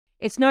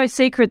It's no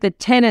secret that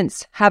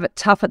tenants have it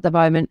tough at the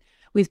moment,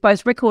 with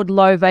both record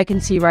low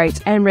vacancy rates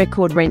and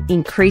record rent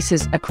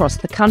increases across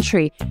the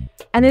country.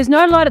 And there's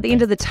no light at the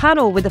end of the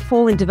tunnel, with a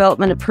fall in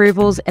development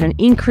approvals and an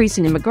increase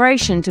in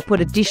immigration to put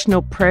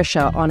additional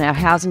pressure on our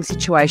housing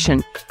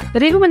situation.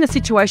 But even when the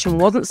situation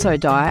wasn't so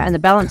dire and the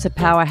balance of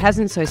power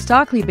hasn't so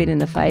starkly been in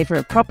the favour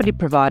of property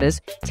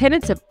providers,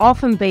 tenants have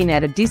often been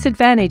at a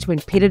disadvantage when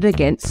pitted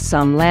against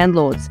some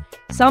landlords.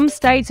 Some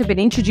states have been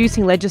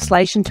introducing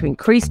legislation to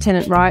increase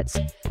tenant rights,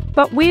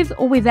 but with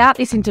or without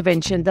this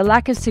intervention, the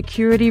lack of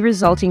security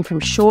resulting from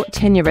short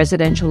tenure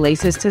residential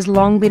leases has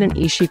long been an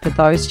issue for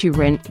those who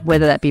rent,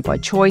 whether that be by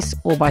choice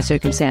or by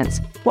circumstance.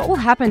 What will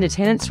happen to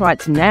tenants'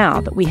 rights now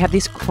that we have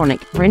this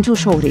chronic rental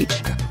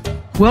shortage?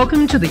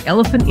 Welcome to The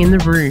Elephant in the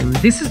Room.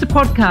 This is the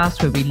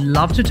podcast where we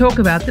love to talk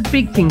about the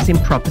big things in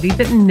property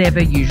that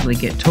never usually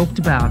get talked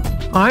about.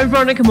 I'm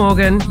Veronica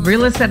Morgan,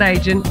 real estate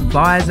agent,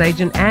 buyer's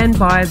agent and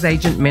buyer's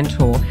agent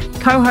mentor,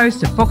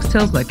 co-host of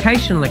Foxtel's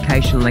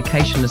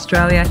Location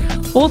Australia,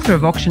 author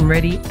of Auction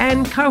Ready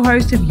and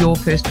co-host of Your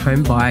First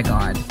Home Buyer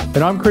Guide.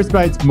 And I'm Chris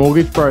Bates,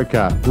 mortgage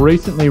broker,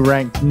 recently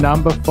ranked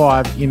number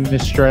 5 in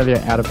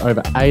Australia out of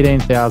over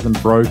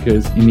 18,000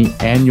 brokers in the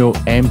annual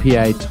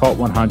MPA Top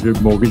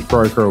 100 Mortgage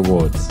Broker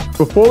Awards.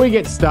 Before we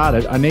get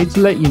started, I need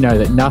to let you know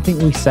that nothing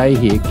we say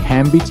here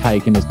can be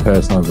taken as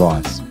personal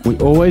advice. We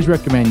always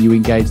recommend you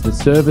engage the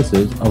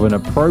services of an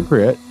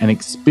appropriate and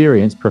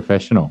experienced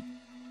professional.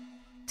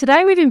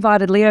 Today we've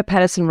invited Leo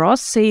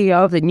Patterson-Ross,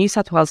 CEO of the New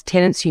South Wales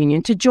Tenants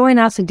Union, to join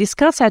us and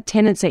discuss how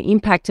tenants are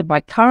impacted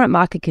by current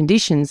market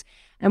conditions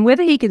and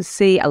whether he can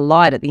see a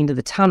light at the end of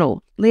the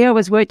tunnel. Leo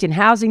has worked in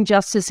housing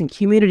justice and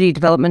community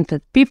development for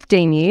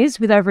 15 years,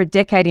 with over a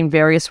decade in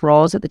various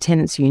roles at the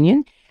Tenants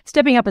Union,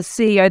 stepping up as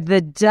CEO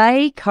the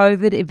day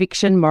COVID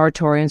eviction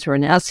moratoriums were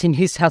announced in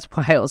New South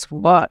Wales.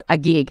 What a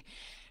gig.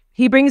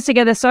 He brings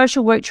together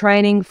social work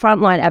training,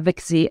 frontline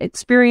advocacy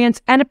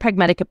experience, and a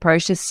pragmatic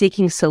approach to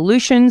seeking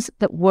solutions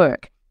that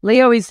work.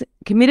 Leo is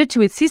committed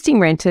to assisting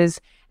renters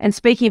and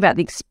speaking about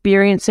the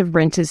experience of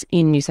renters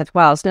in New South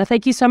Wales. Now,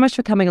 thank you so much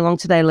for coming along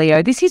today,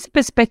 Leo. This is a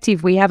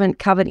perspective we haven't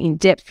covered in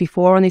depth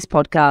before on this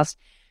podcast,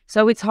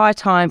 so it's high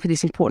time for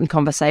this important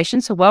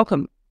conversation. So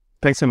welcome.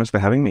 Thanks so much for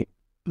having me.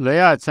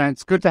 Leo,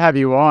 it's good to have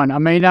you on. I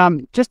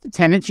mean, just the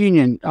Tenants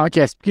Union, I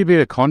guess, give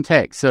you a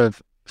context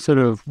of sort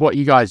of what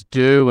you guys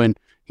do and,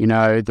 you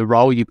know, the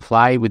role you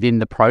play within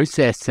the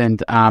process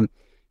and,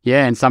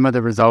 and some of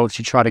the results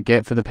you try to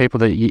get for the people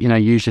that,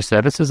 use your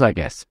services, I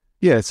guess.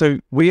 Yeah, so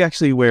we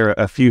actually wear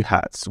a few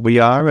hats. We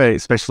are a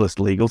specialist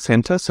legal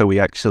centre, so we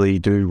actually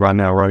do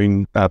run our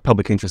own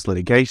public interest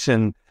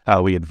litigation.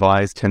 We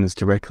advise tenants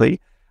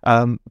directly.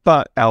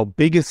 But our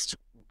biggest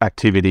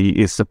activity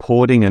is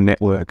supporting a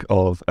network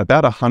of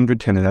about 100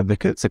 tenant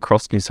advocates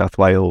across New South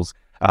Wales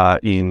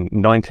in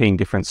 19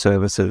 different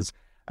services.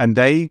 And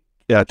they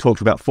talked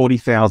to about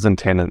 40,000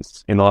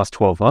 tenants in the last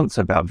 12 months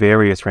about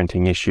various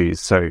renting issues.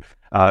 So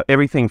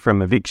everything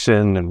from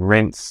eviction and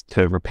rents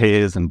to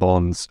repairs and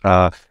bonds,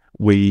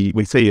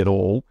 we see it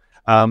all.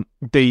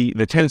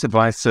 The tenants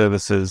advice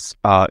services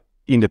are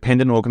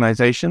independent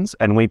organisations,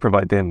 and we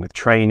provide them with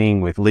training,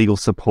 with legal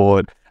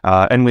support,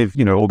 and with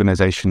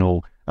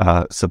organisational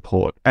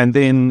support. And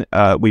then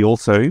we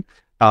also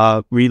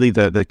are really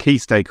the key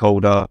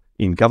stakeholder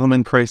in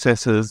government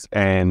processes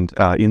and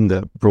in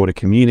the broader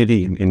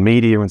community, in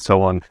media and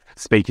so on,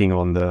 speaking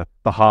on the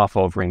behalf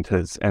of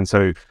renters. And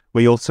so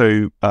we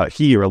also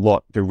hear a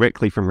lot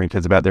directly from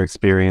renters about their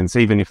experience,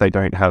 even if they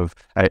don't have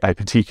a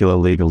particular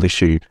legal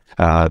issue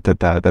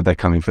that they're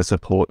coming for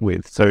support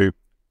with. So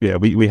yeah,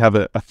 we have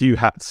a few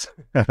hats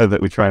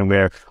that we try and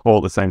wear all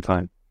at the same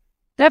time.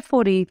 That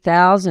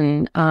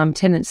 40,000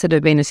 tenants that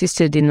have been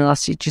assisted in the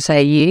last, did you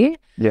say, a year?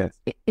 Yes.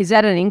 Is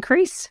that an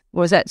increase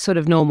or is that sort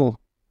of normal?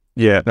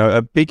 Yeah, no,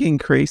 a big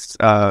increase.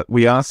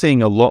 We are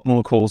seeing a lot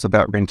more calls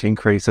about rent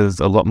increases,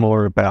 a lot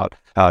more about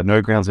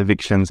no grounds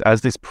evictions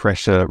as this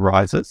pressure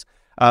rises.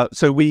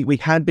 So we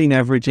had been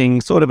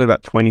averaging sort of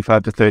about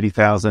 25 to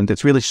 30,000.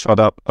 It's really shot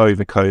up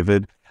over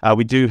COVID.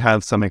 We do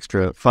have some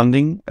extra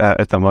funding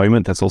at the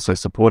moment that's also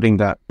supporting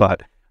that,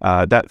 but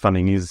that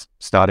funding is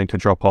starting to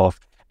drop off.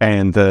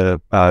 And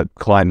the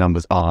client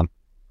numbers aren't.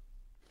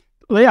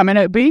 Well, yeah, I mean,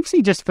 it'd be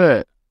interesting just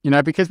for,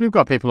 because we've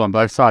got people on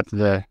both sides of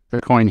the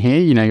coin here.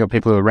 You've got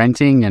people who are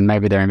renting and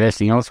maybe they're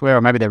investing elsewhere,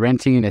 or maybe they're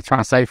renting and they're trying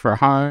to save for a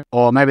home,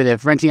 or maybe they're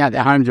renting out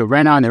their home to a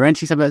renter and they're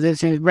renting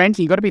something.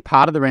 Renting, you've got to be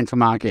part of the rental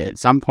market at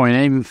some point,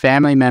 and even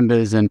family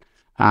members and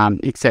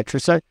et cetera.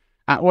 So,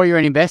 or you're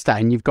an investor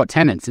and you've got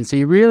tenants. And so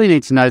you really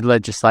need to know the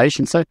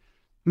legislation. So, I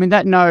mean,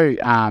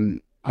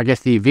 I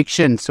guess the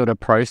eviction sort of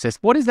process,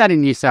 what is that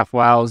in New South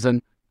Wales?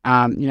 And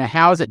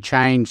how has it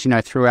changed,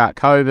 throughout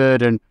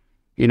COVID and,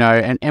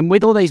 and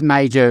with all these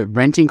major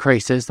rent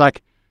increases,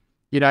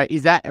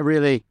 is that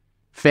really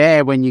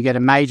fair when you get a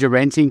major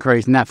rent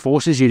increase and that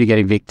forces you to get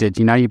evicted?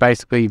 You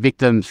basically evict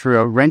them through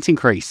a rent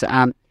increase.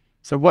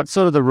 So what's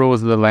sort of the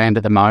rules of the land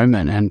at the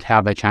moment and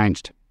how they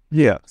changed?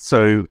 Yeah,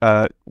 so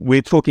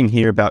we're talking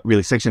here about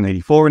really Section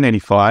 84 and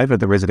 85 of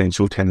the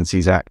Residential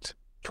Tenancies Act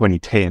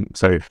 2010.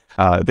 So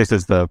this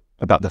is the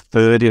about the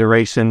third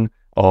iteration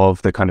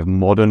of the kind of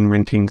modern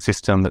renting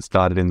system that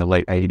started in the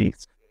late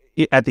 80s.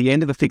 At the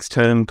end of a fixed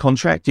term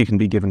contract, you can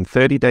be given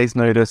 30 days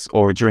notice,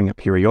 or during a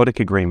periodic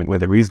agreement where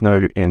there is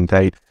no end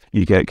date,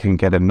 you can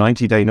get a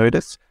 90-day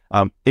notice.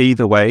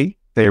 Either way,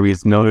 there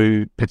is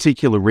no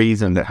particular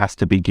reason that has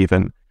to be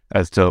given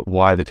as to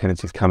why the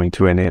tenancy is coming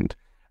to an end.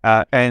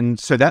 And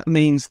so that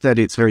means that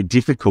it's very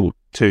difficult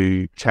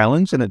to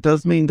challenge, and it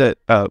does mean that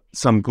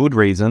some good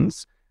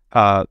reasons,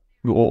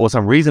 or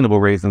some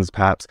reasonable reasons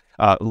perhaps,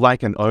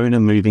 like an owner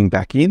moving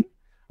back in,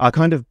 are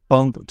kind of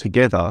bundled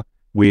together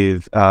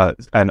with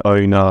an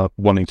owner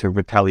wanting to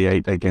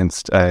retaliate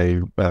against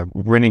a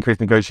rent increase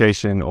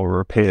negotiation or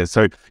repairs.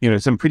 So,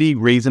 some pretty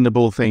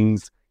reasonable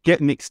things get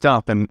mixed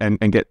up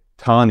and get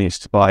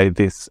tarnished by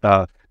this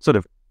sort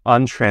of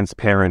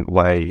untransparent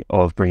way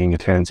of bringing a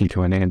tenancy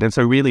to an end. And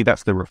so really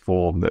that's the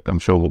reform that I'm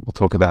sure we'll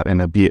talk about in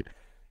a bit.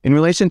 In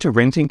relation to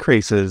rent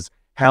increases,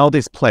 how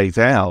this plays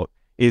out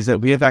is that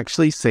we have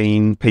actually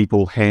seen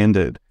people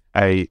handed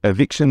a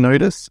eviction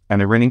notice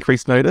and a rent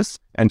increase notice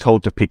and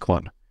told to pick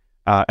one.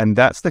 And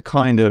that's the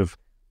kind of,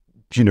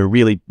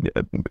 really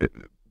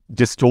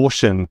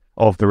distortion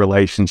of the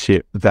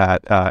relationship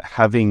that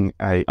having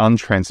a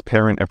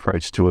untransparent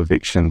approach to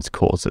evictions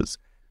causes.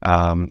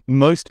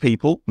 Most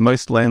people,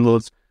 most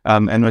landlords,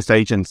 and most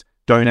agents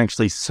don't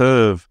actually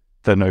serve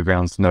the no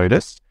grounds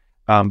notice,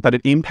 but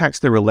it impacts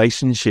the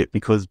relationship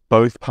because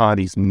both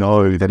parties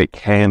know that it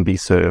can be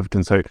served.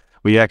 And so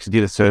we actually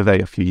did a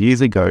survey a few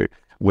years ago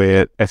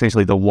where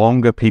essentially the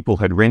longer people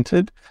had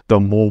rented, the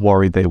more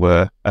worried they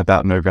were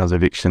about no grounds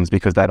evictions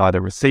because they'd either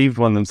received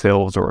one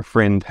themselves or a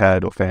friend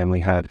had or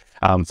family had.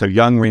 So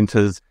young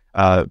renters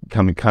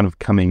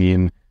coming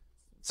in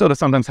sort of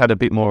sometimes had a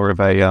bit more of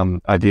a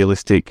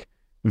idealistic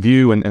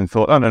view and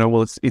thought, oh, no,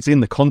 well, it's in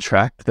the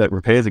contract that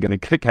repairs are going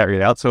to carry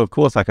it out, so of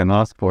course I can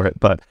ask for it.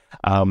 But,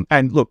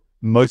 and look,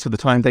 most of the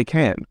time they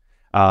can.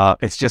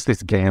 It's just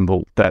this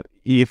gamble that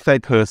if a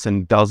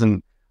person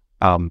doesn't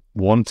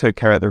want to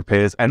carry out the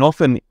repairs, and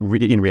often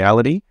in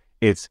reality,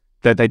 it's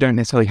that they don't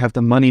necessarily have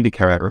the money to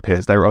carry out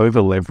repairs. They're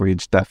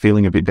over-leveraged, they're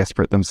feeling a bit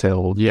desperate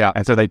themselves. Yeah.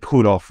 And so they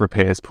put off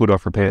repairs,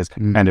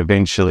 and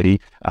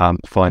eventually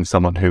find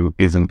someone who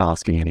isn't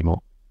asking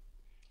anymore.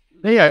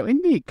 Leo,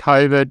 in the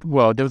COVID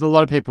world, there was a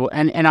lot of people,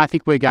 and I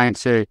think we're going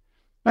to,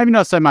 maybe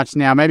not so much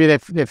now, maybe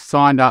they've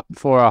signed up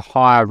for a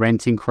higher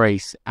rent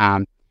increase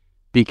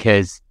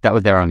because that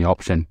was their only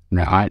option,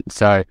 right?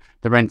 So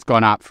the rent's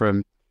gone up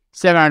from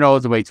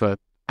 $700 a week to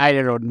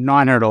 $800 or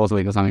 $900 a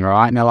week or something,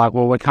 right? And they're like,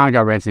 well, we can't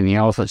go rent anything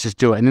else, let's just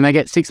do it. And then they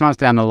get 6 months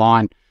down the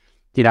line,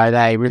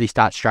 they really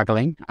start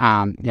struggling,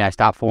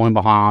 start falling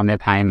behind on their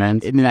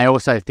payments. And then they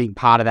also think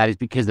part of that is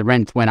because the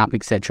rent went up,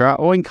 etc.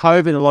 Or in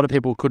COVID, a lot of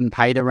people couldn't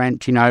pay the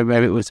rent,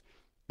 maybe it was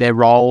their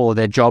role or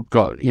their job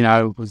got,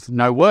 was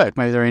no work.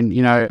 Maybe they're in,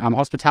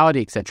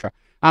 hospitality, etc.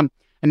 And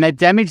they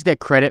damaged their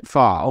credit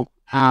file,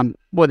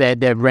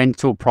 their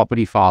rental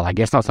property file, I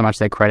guess, not so much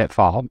their credit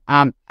file.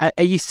 Are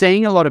you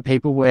seeing a lot of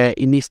people where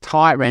in this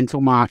tight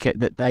rental market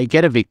that they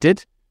get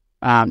evicted,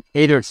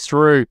 either it's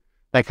through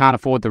they can't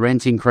afford the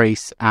rent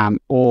increase,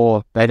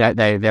 or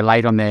they're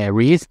late on their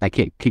arrears, they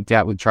get kicked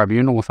out with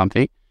tribunal or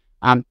something,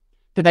 that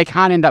they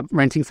can't end up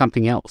renting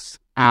something else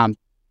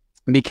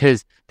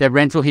because their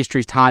rental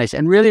history is tarnished.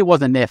 And really it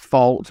wasn't their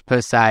fault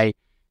per se.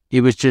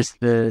 It was just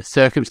the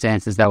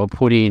circumstances they were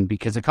put in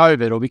because of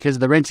COVID or because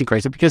of the rent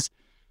increase or because,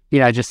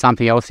 just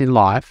something else in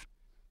life.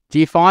 Do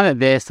you find that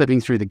they're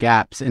slipping through the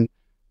gaps and,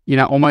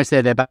 almost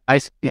they're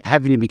basically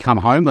having to become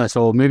homeless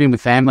or moving with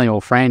family or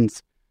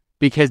friends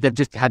because they've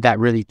just had that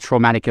really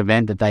traumatic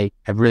event that they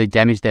have really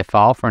damaged their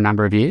file for a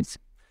number of years?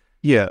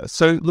 Yeah.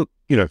 So look,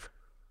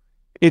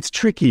 it's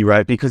tricky,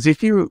 right? Because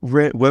if you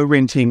were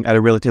renting at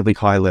a relatively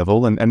high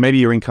level and maybe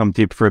your income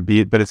dipped for a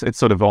bit, but it's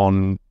sort of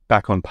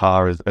back on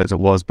par as it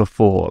was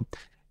before,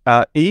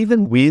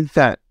 even with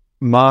that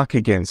mark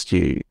against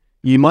you,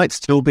 you might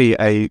still be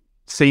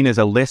seen as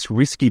a less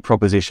risky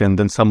proposition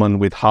than someone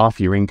with half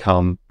your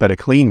income but a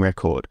clean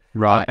record.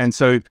 Right. And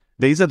so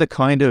these are the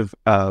kind of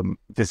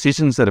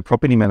decisions that a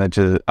property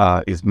manager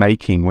is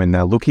making when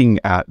they're looking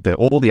at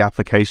all the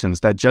applications.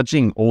 They're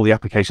judging all the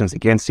applications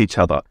against each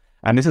other.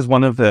 And this is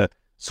one of the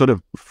sort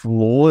of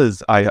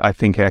flaws, I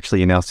think,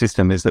 actually in our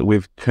system, is that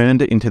we've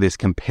turned it into this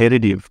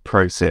competitive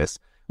process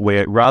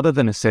where rather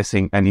than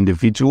assessing an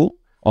individual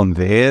on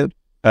their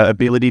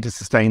ability to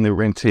sustain the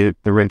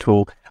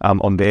rental,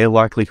 on their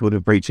likelihood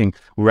of breaching,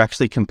 we're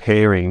actually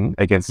comparing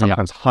against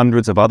sometimes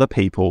hundreds of other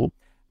people.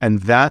 And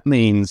that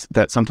means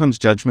that sometimes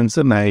judgments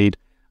are made,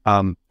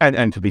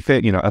 and to be fair,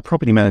 a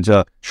property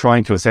manager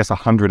trying to assess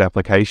 100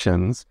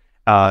 applications,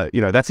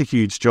 that's a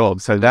huge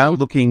job. So they're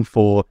looking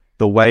for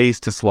the ways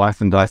to slice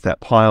and dice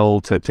that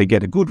pile to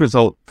get a good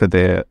result for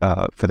their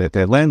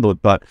landlord,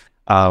 but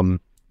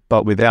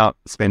without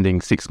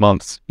spending 6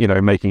 months,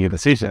 making a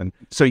decision.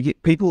 So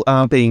people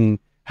are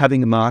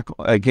having a mark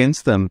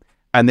against them.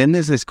 And then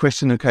there's this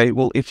question, okay,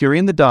 well, if you're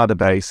in the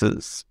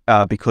databases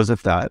because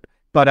of that,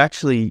 but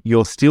actually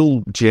you're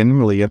still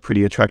generally a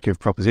pretty attractive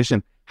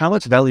proposition, how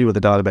much value are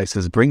the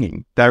databases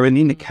bringing? They're an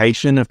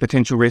indication of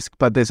potential risk,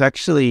 but there's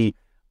actually,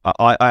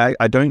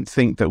 I don't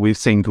think that we've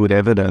seen good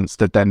evidence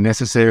that they're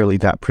necessarily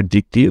that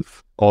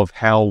predictive of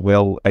how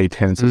well a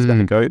tenant is going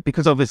to go,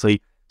 because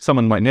obviously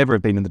someone might never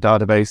have been in the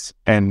database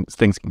and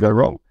things can go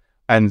wrong.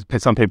 And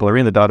some people are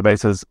in the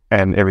databases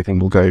and everything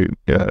will go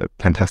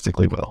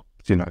fantastically well,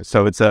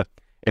 So it's a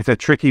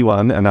tricky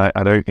one, and I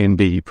don't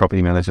envy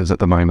property managers at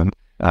the moment,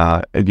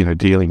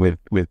 dealing with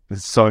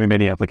so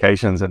many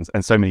applications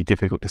and so many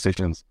difficult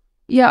decisions.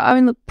 Yeah, I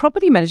mean, look,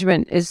 property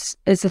management is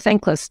a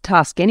thankless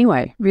task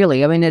anyway,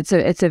 really. I mean,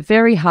 it's a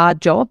very hard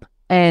job,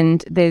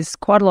 and there's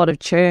quite a lot of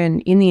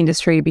churn in the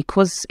industry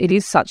because it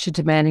is such a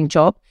demanding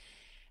job.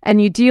 And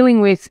you're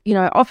dealing with,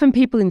 often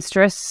people in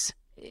stress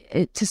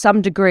to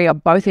some degree on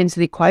both ends of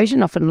the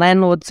equation, often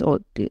landlords, or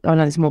I know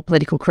there's a more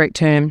political correct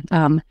term,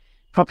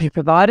 property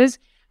providers.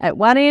 At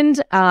one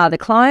end, the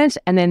client,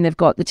 and then they've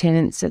got the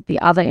tenants at the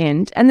other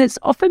end. And there's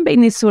often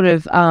been this sort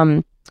of,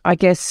 almost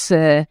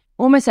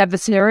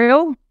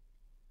adversarial,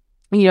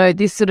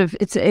 this sort of,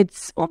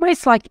 it's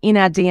almost like in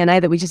our DNA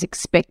that we just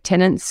expect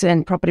tenants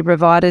and property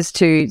providers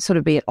to sort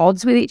of be at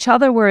odds with each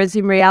other. Whereas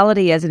in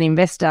reality, as an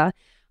investor,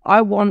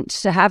 I want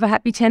to have a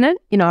happy tenant.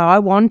 I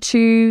want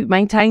to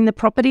maintain the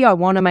property. I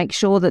want to make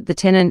sure that the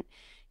tenant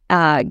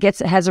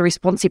has a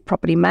responsive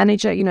property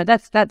manager.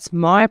 That's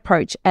my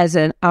approach as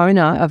an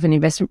owner of an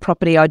investment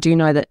property. I do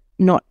know that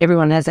not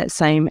everyone has that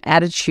same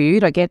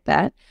attitude. I get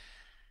that.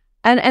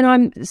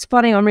 And it's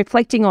funny, I'm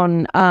reflecting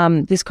on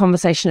this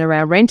conversation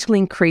around rental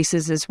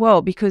increases as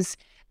well, because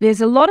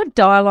there's a lot of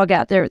dialogue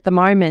out there at the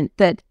moment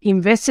that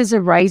investors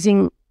are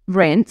raising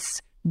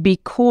rents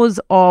because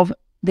of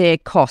their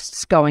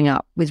costs going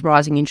up with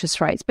rising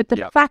interest rates. But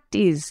the fact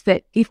is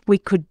that if we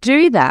could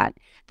do that,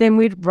 then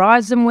we'd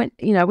raise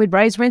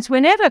rents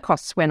whenever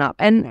costs went up.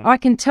 And I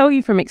can tell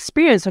you from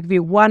experience, I'll give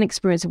you one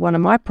experience of one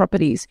of my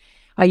properties.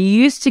 I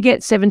used to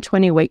get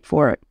 $720 a week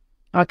for it.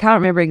 I can't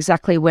remember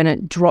exactly when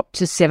it dropped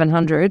to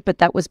 $700, but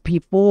that was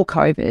before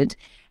COVID.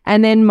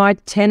 And then my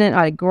tenant,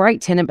 I had a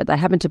great tenant, but they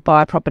happened to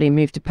buy a property and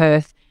move to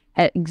Perth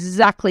at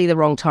exactly the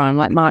wrong time,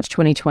 like March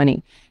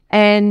 2020.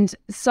 And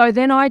so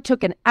then I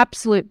took an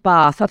absolute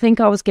bath. I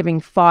think I was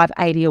giving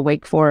 $580 a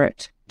week for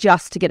it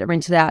just to get it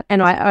rented out.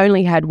 And I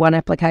only had one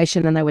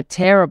application and they were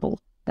terrible.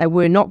 They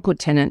were not good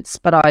tenants,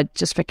 but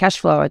just for cash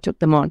flow, I took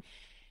them on.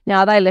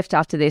 Now they left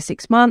after their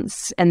 6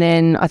 months. And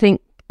then I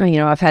think,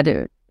 I've had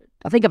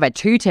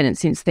two tenants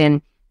since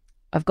then.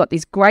 I've got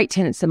these great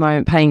tenants at the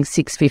moment paying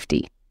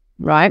 $650,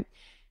 right?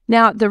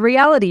 Now, the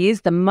reality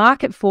is the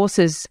market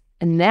forces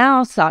are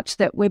now such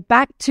that we're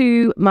back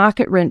to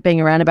market rent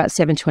being around about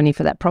 $720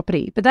 for that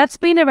property. But that's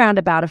been around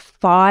about a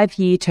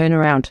 5-year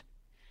turnaround.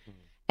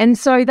 And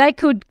so they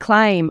could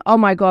claim, oh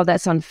my God,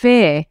 that's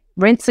unfair.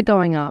 Rents are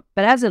going up.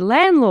 But as a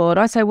landlord,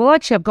 I say, well,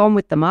 actually, I've gone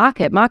with the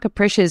market. Market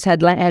pressures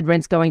had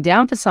rents going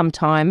down for some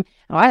time.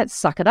 I had to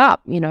suck it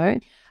up,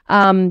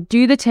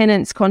 Do the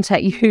tenants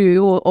contact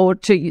you or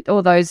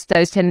those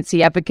tenants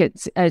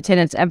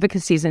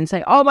advocacies and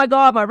say, oh my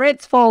God, my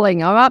rent's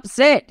falling. I'm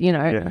upset,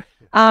 Yeah.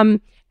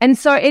 And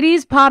so it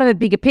is part of a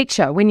bigger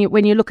picture when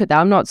you look at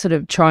that. I'm not sort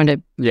of trying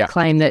to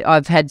claim that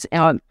I'm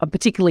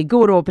particularly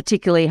good or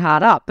particularly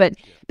hard up, but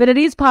it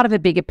is part of a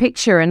bigger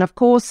picture. And of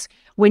course,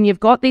 when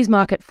you've got these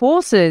market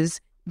forces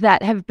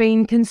that have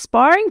been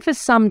conspiring for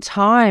some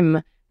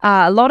time,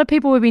 a lot of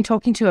people we've been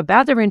talking to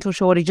about the rental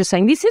shortage are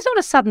saying this is not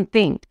a sudden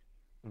thing,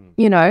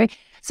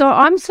 So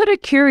I'm sort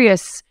of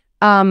curious.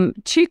 2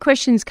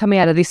 questions coming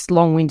out of this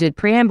long-winded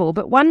preamble,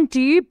 but one, do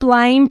you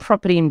blame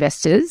property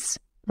investors,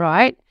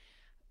 right?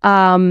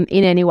 In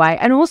any way?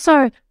 And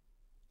also,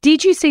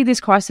 did you see this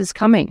crisis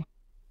coming?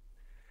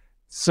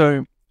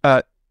 So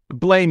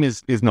blame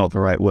is not the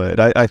right word.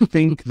 I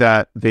think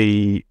that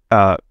the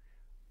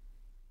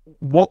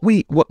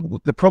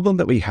problem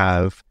that we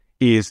have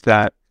is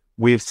that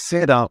we've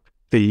set up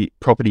the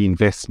property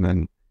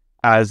investment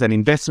as an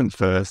investment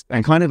first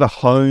and kind of a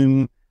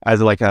home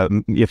as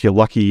if you're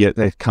lucky,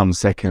 it comes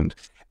second.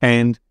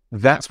 And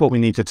that's what we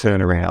need to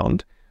turn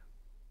around.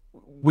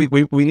 We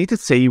need to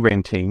see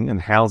renting and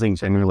housing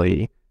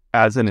generally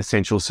as an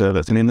essential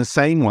service. And in the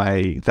same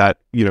way that,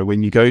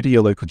 when you go to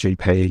your local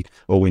GP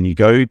or when you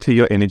go to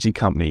your energy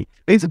company,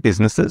 these are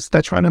businesses,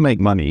 they're trying to make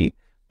money,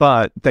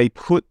 but they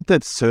put the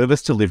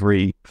service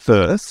delivery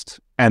first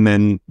and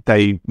then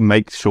they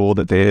make sure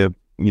that their,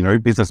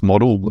 business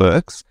model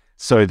works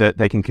so that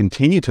they can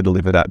continue to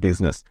deliver that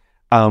business.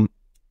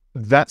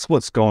 That's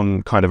what's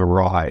gone kind of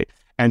awry.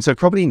 And so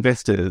property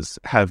investors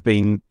have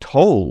been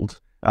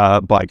told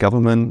by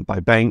government, by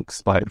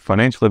banks, by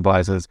financial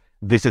advisors,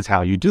 this is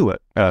how you do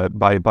it,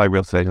 by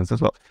real estate agents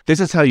as well. This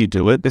is how you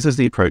do it. This is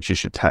the approach you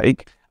should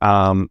take.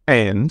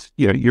 And,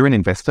 you're an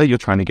investor. You're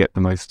trying to get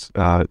the most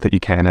that you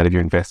can out of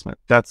your investment.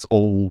 That's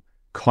all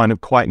kind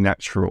of quite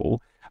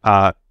natural.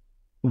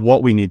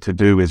 What we need to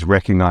do is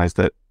recognize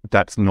that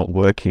that's not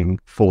working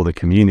for the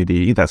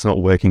community. That's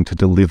not working to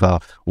deliver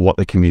what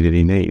the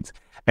community needs.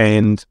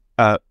 And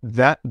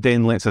that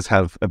then lets us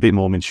have a bit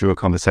more mature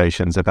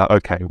conversations about,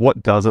 okay,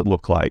 what does it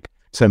look like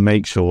to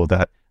make sure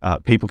that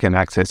people can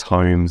access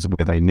homes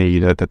where they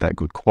need it, that they're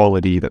good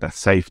quality, that they're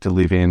safe to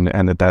live in,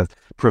 and that they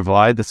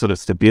provide the sort of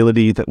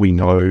stability that we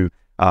know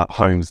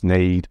homes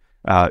need.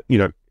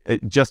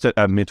 Just at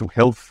a mental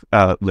health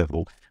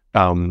level,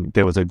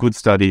 there was a good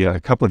study a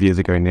couple of years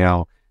ago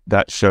now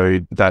that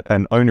showed that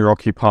an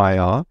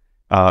owner-occupier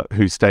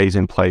who stays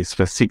in place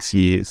for 6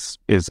 years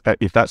is,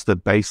 if that's the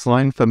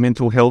baseline for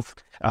mental health,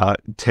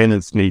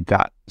 tenants need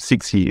that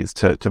 6 years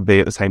to be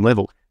at the same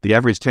level. The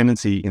average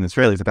tenancy in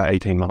Australia is about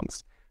 18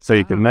 months. So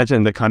you can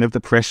imagine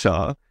the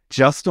pressure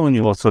just on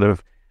your sort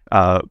of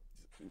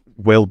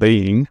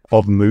well-being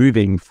of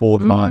moving 4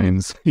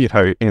 times,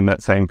 in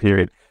that same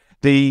period.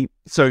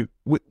 So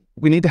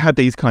we need to have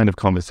these kind of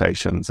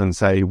conversations and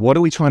say, what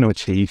are we trying to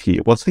achieve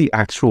here? What's the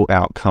actual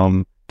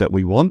outcome that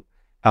we want?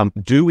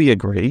 Do we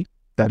agree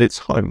that it's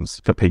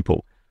homes for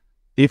people?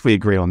 If we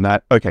agree on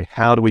that, okay,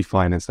 how do we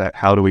finance that?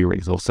 How do we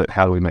resource it?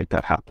 How do we make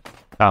that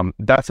happen?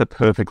 That's a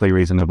perfectly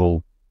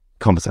reasonable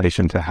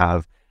conversation to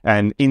have.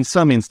 And in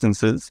some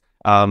instances,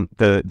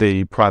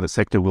 the private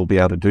sector will be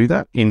able to do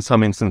that. In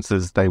some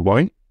instances, they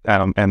won't.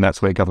 And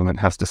that's where government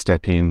has to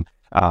step in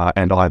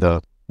and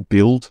either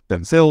build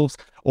themselves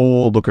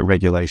or look at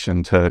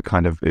regulation to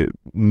kind of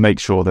make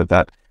sure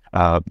that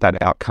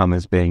outcome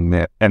is being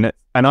met. And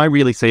I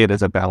really see it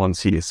as a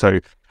balance here. So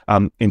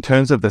in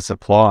terms of the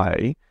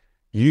supply,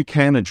 you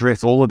can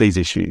address all of these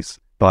issues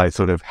by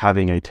sort of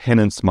having a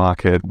tenants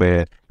market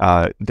where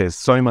there's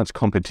so much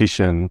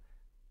competition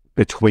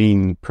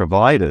between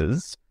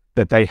providers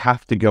that they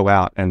have to go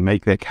out and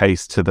make their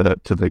case to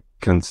the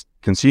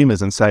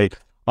consumers and say,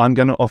 I'm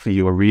going to offer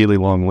you a really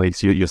long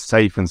lease. You're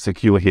safe and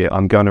secure here.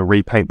 I'm going to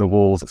repaint the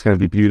walls. It's going to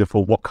be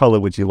beautiful. What color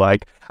would you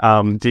like?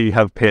 Do you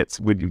have pets?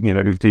 Do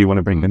you want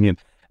to bring them in?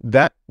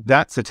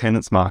 That's a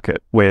tenants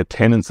market where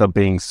tenants are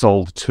being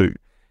sold to.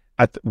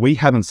 We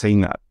haven't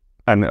seen that.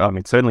 And I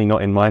mean, certainly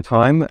not in my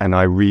time. And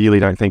I really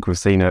don't think we've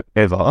seen it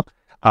ever.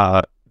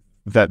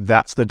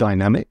 That's the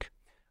dynamic.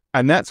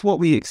 And that's what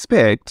we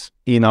expect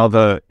in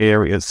other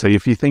areas. So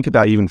if you think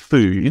about even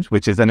food,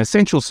 which is an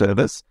essential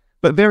service,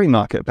 but very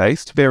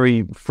market-based,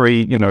 very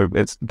free,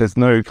 there's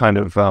no kind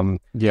of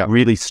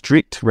really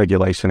strict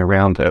regulation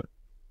around it.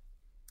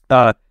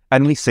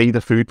 And we see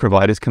the food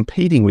providers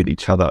competing with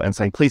each other and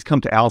saying, please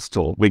come to our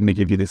store. We're going to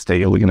give you this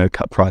deal. We're going to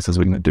cut prices.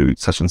 We're going to do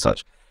such and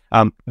such.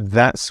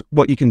 That's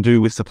what you can do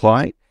with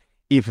supply.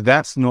 If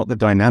that's not the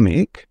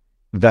dynamic,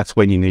 that's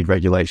when you need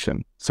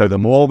regulation. So the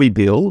more we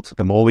build,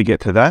 the more we get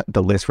to that,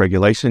 the less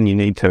regulation you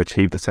need to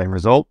achieve the same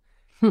result.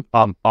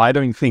 I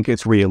don't think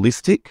it's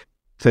realistic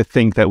to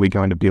think that we're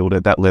going to build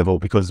at that level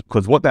because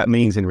what that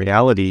means in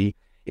reality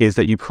is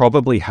that you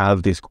probably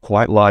have this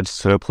quite large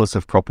surplus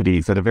of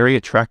properties that are very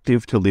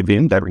attractive to live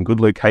in. They're in good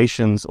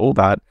locations, all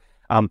that,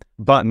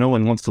 but no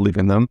one wants to live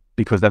in them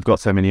because they've got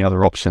so many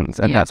other options.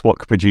 And that's what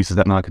produces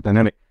that market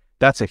dynamic.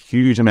 That's a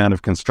huge amount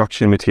of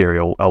construction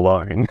material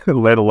alone,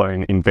 let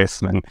alone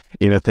investment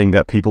in a thing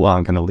that people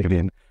aren't going to live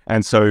in.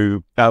 And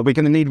so we're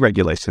going to need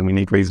regulation. We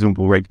need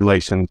reasonable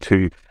regulation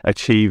to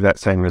achieve that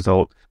same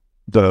result.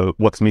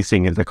 What's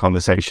missing is a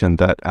conversation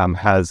that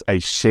has a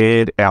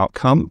shared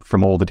outcome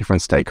from all the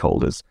different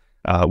stakeholders.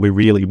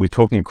 We're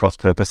talking across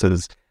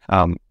purposes.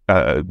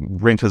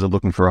 Renters are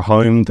looking for a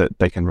home that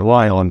they can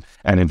rely on,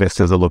 and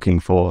investors are looking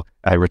for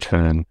a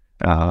return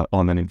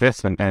on an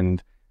investment.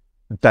 And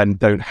they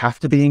don't have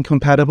to be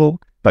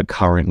incompatible, but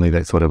currently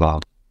they sort of are.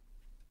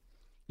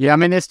 Yeah, I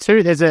mean, there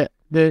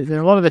are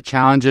a lot of the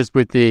challenges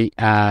with the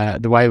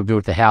way we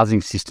built the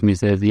housing system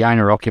is there's the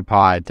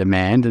owner-occupied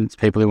demand, and it's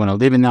people who want to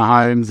live in their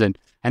homes, and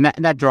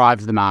that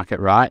drives the market,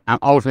 right?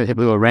 Ultimately,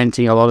 people who are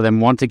renting, a lot of them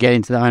want to get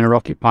into the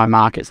owner-occupied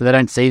market, so they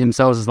don't see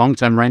themselves as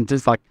long-term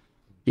renters. Like,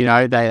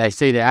 they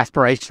see the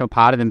aspirational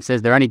part of them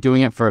says they're only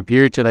doing it for a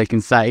period till they can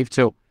save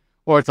till,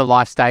 or it's a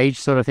life stage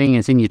sort of thing.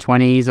 It's in your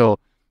 20s or,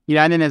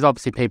 and then there's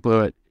obviously people who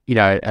are,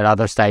 at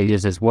other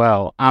stages as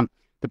well.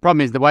 The problem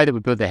is the way that we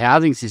build the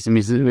housing system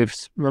is that we've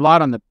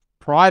relied on the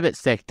private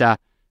sector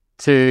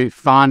to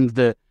fund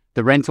the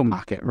rental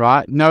market,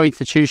 right? No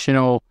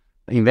institutional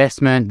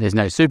investment. There's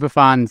no super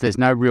funds. There's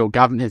no real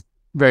government. There's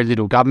very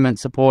little government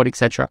support,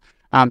 etc.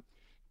 But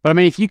I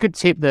mean, if you could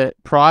tip the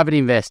private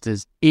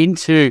investors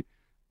into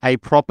a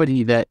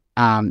property that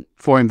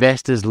for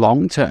investors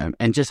long term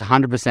and just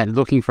 100%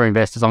 looking for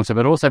investors long term,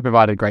 but also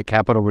provide a great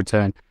capital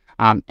return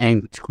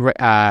and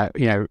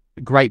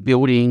great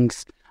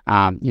buildings,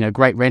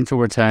 great rental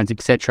returns,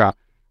 etc.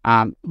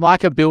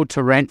 Like a build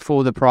to rent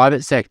for the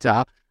private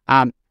sector,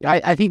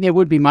 I think there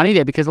would be money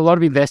there because a lot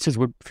of investors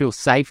would feel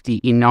safety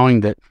in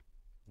knowing that,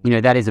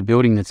 that is a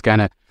building that's going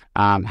to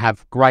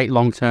have great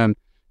long-term,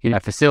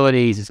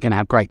 facilities. It's going to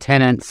have great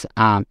tenants,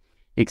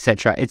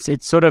 etc.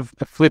 It's sort of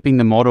flipping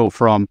the model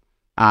from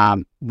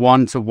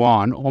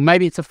one-to-one, or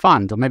maybe it's a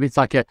fund, or maybe it's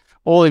like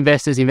all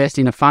investors invest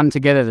in a fund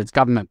together that's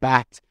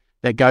government-backed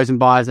that goes and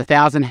buys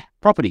 1,000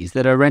 properties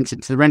that are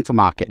rented to the rental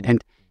market,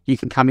 and you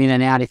can come in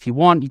and out if you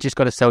want. You just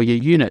got to sell your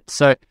unit.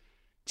 So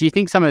do you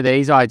think some of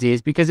these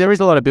ideas, because there is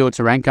a lot of build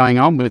to rent going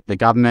on with the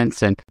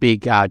governments and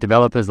big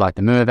developers like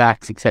the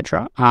Mirvacs,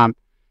 etc.,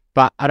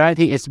 but I don't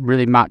think it's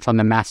really much on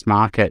the mass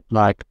market,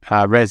 like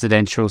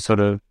residential sort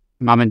of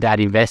mum and dad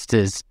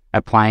investors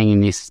are playing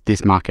in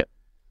this market.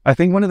 I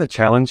think one of the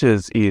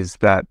challenges is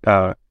that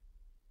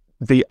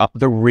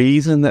the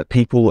reason that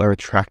people are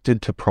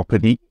attracted to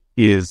property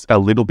is a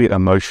little bit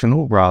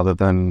emotional rather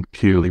than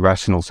purely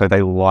rational. So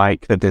they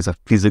like that there's a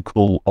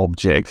physical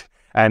object.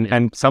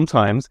 And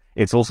sometimes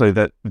it's also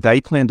that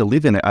they plan to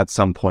live in it at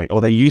some point,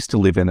 or they used to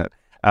live in it.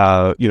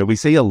 We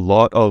see a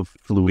lot of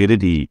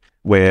fluidity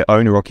where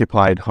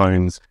owner-occupied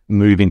homes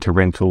move into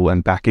rental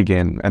and back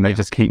again, and they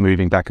just keep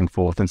moving back and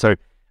forth. And so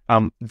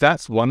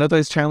that's one of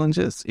those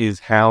challenges, is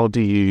how do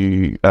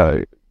you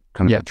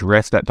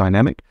address that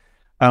dynamic?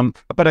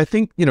 But I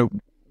think,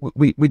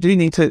 we do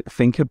need to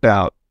think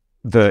about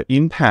the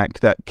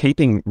impact that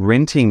keeping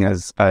renting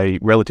as a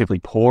relatively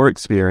poor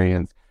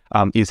experience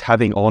is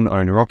having on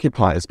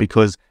owner-occupiers,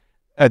 because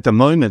at the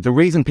moment, the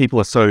reason people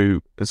are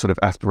so sort of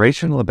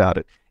aspirational about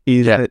it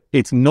is that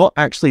it's not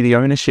actually the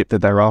ownership that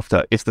they're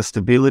after. It's the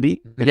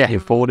stability, the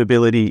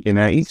affordability in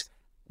age.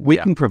 We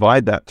can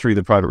provide that through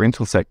the private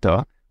rental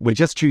sector. We're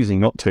just choosing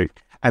not to.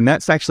 And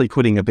that's actually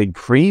putting a big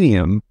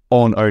premium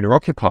on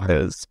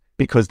owner-occupiers,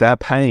 because they're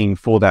paying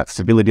for that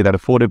stability, that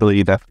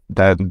affordability, that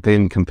they're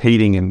then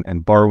competing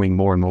and borrowing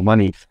more and more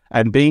money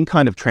and being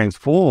kind of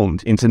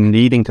transformed into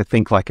needing to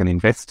think like an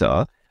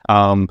investor,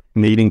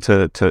 needing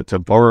to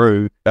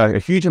borrow a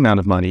huge amount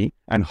of money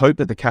and hope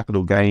that the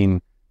capital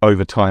gain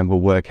over time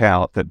will work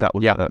out, that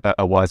was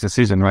a wise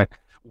decision, right?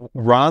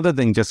 Rather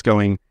than just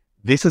going,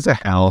 this is a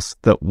house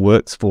that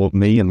works for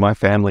me and my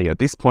family at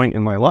this point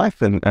in my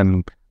life, and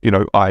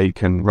I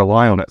can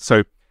rely on it.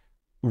 So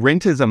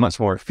renters are much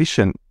more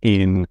efficient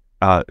in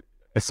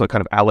so kind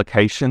of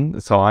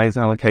allocation, size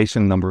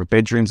allocation, number of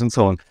bedrooms and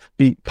so on,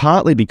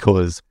 partly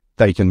because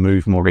they can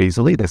move more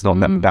easily. There's not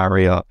that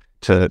barrier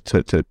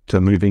to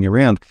moving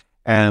around.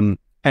 And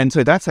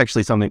so that's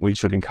actually something we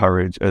should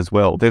encourage as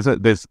well. There's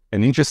an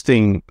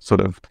interesting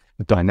sort of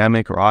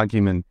dynamic or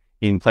argument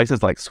in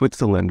places like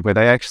Switzerland, where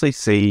they actually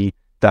see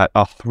that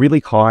a really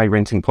high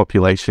renting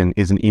population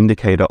is an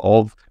indicator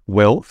of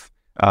wealth,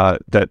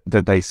 that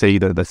they see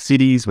the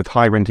cities with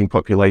high renting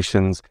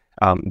populations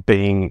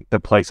being the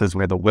places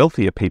where the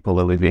wealthier people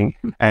are living,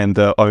 and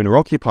the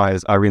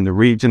owner-occupiers are in the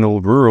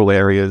regional, rural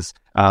areas.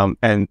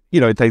 And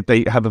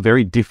they have a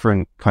very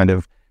different kind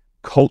of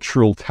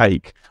cultural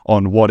take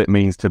on what it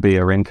means to be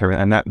a renter,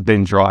 and that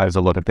then drives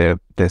a lot of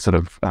their sort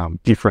of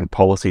different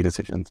policy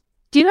decisions.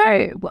 Do you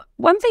know,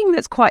 one thing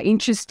that's quite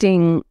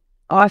interesting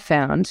I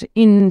found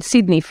in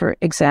Sydney, for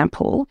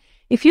example,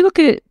 if you look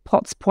at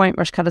Potts Point,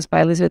 Rushcutters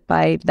Bay, Elizabeth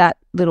Bay, that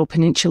little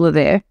peninsula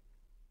there,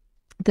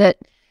 that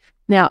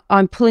now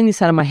I'm pulling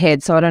this out of my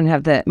head, so I don't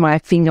have my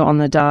finger on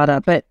the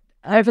data, but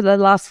over the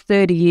last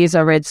 30 years,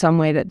 I read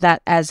somewhere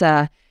that as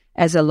a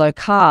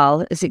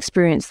locale has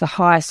experienced the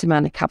highest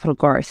amount of capital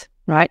growth,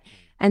 right?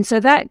 And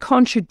so that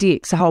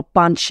contradicts a whole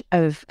bunch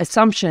of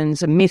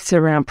assumptions and myths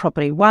around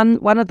property. One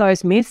of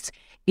those myths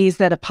is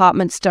that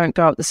apartments don't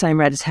go up the same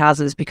rate as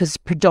houses because it's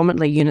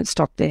predominantly unit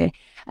stock there.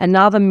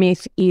 Another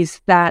myth is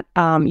that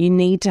you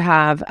need to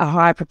have a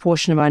higher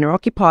proportion of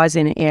owner-occupiers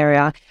in an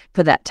area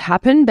for that to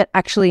happen. But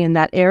actually in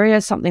that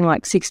area, something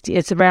like 60,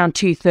 it's around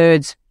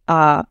 2/3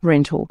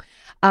 rental.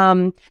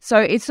 So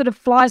it sort of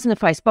flies in the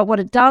face. But what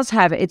it does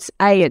have, it's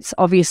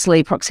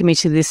obviously proximity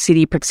to the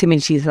city,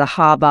 proximity to the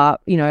harbour,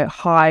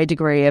 high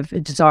degree of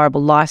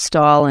desirable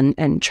lifestyle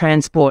and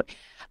transport,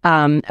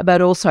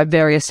 but also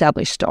very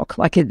established stock.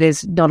 Like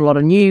there's not a lot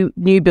of new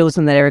builds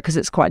in that area because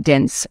it's quite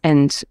dense,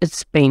 and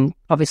it's been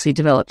obviously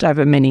developed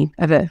over a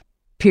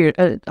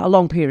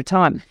long period of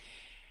time.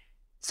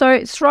 So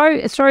it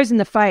throws in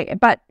the face.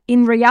 But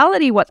in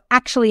reality, what's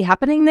actually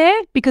happening there,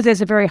 because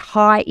there's a very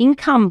high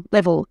income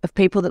level of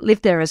people that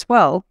live there as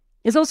well,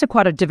 there's also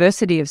quite a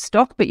diversity of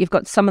stock, but you've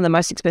got some of the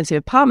most expensive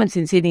apartments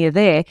in Sydney are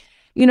there.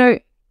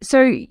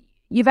 So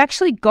you've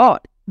actually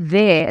got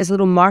there as a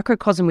little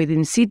microcosm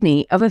within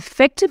Sydney of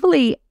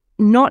effectively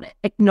not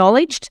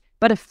acknowledged,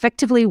 but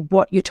effectively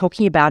what you're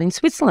talking about in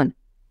Switzerland.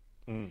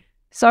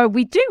 So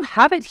we do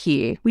have it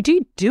here. We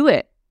do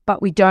it,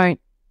 but we don't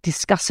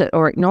discuss it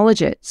or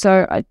acknowledge it.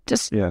 So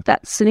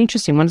that's an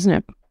interesting one, isn't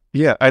it?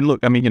 Yeah, and look,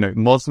 I mean,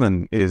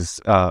 Mosman is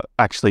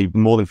actually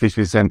more than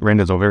 50%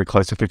 renters, or very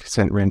close to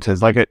 50%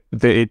 renters. Like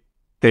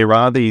there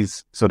are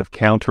these sort of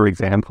counter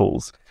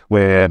examples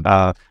where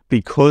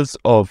because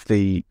of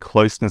the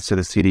closeness to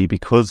the city,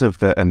 because of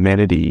the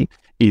amenity,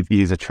 it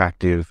is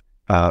attractive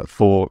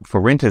for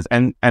renters.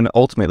 And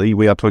ultimately,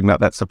 we are talking about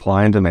that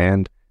supply and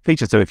demand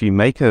feature. So if you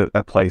make a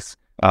place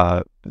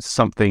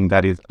something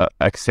that is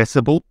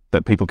accessible,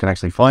 that people can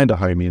actually find a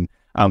home in,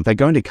 they're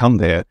going to come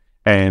there,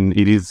 and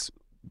it is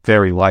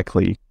very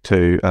likely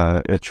to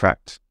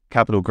attract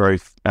capital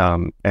growth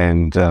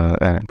and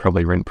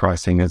probably rent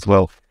pricing as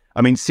well.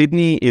 I mean,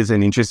 Sydney is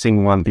an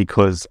interesting one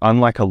because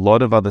unlike a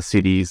lot of other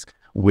cities,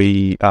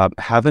 we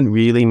haven't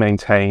really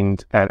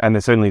maintained, and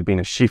there's certainly been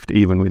a shift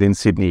even within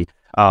Sydney,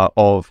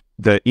 of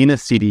the inner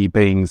city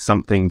being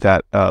something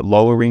that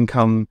lower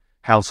income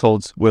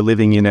households were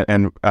living in it,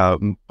 and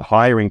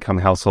higher income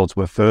households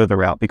were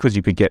further out because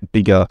you could get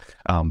bigger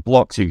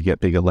blocks, you could get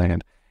bigger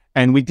land.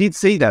 And we did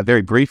see that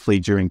very briefly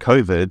during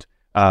COVID,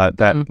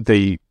 that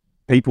the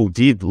people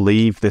did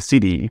leave the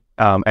city,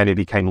 and it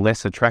became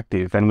less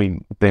attractive. And we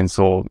then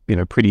saw,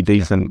 pretty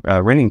decent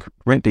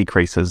rent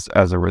decreases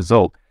as a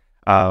result.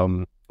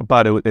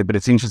 But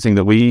it's interesting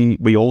that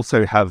we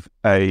also have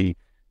a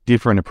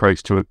different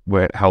approach to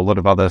it, how a lot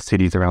of other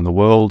cities around the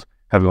world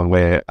have gone,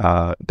 where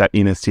that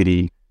inner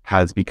city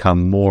has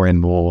become more and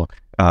more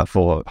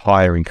for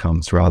higher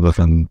incomes rather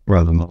than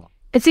lower.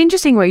 It's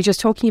interesting what you're just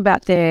talking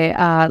about there,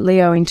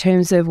 Leo, in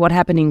terms of what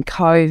happened in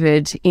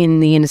COVID in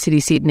the inner city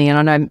Sydney, and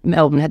I know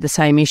Melbourne had the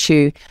same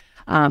issue,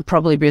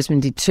 probably Brisbane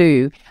did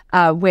too,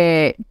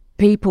 where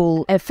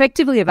people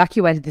effectively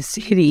evacuated the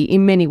city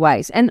in many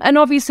ways. And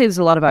obviously there's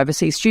a lot of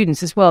overseas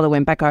students as well that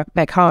went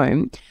back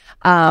home,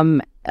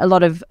 a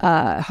lot of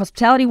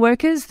hospitality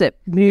workers that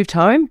moved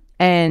home,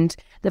 and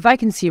the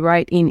vacancy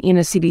rate in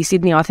inner city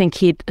Sydney, I think,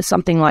 hit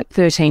something like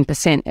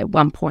 13% at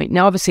one point.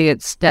 Now, obviously,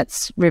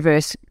 that's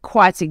reversed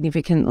quite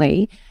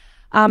significantly.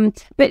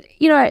 But,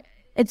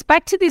 it's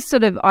back to this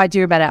sort of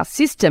idea about our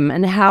system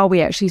and how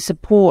we actually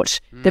support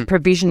the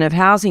provision of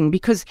housing,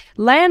 because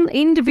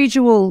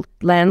individual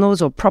landlords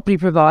or property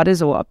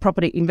providers or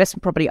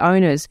investment property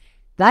owners,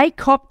 they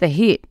cop the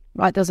hit,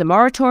 right? There's a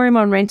moratorium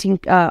on renting,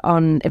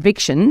 on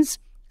evictions,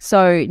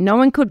 so no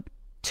one could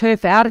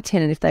turf out a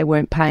tenant if they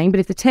weren't paying. But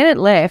if the tenant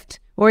left,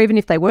 or even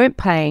if they weren't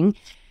paying,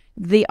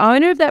 the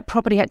owner of that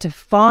property had to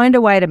find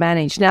a way to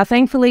manage. Now,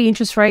 thankfully,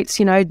 interest rates,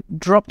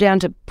 dropped down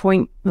to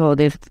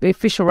the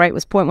official rate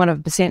was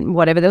 0.1%,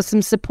 whatever. There was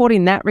some support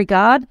in that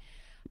regard.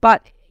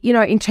 But,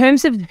 in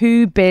terms of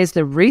who bears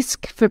the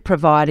risk for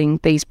providing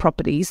these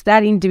properties,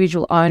 that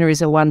individual owner is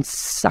the one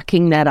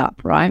sucking that up,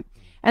 right?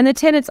 And the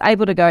tenant's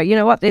able to go, you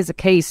know what, there's a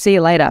key, see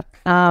you later,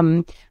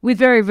 with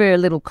very, very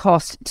little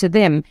cost to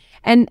them.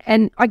 And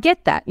I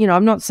get that.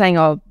 I'm not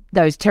saying,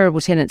 those terrible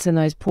tenants and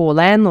those poor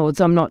landlords,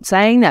 I'm not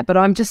saying that, but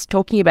I'm just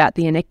talking about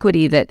the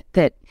inequity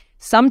that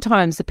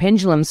sometimes the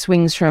pendulum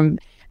swings from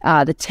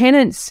the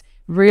tenants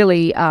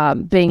really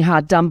being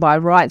hard done by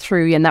right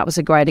through, and that was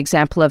a great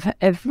example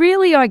of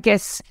really, I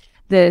guess,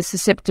 the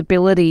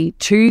susceptibility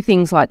to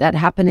things like that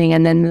happening,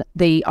 and then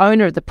the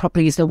owner of the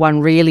property is the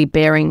one really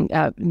bearing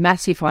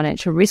massive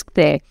financial risk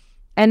there.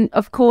 And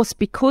of course,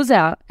 because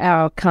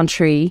our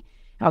country,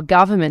 our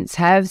governments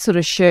have sort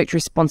of shirked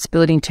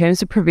responsibility in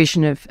terms of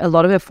provision of a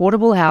lot of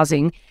affordable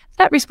housing,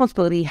 that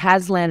responsibility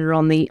has landed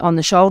on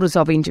the shoulders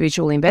of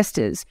individual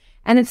investors.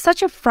 And it's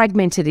such a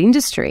fragmented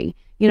industry.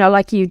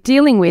 Like you're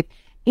dealing with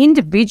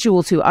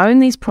individuals who own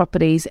these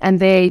properties, and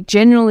they're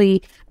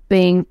generally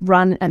being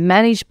run and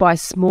managed by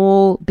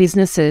small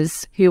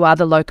businesses who are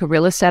the local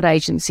real estate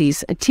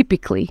agencies,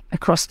 typically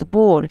across the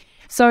board.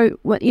 So,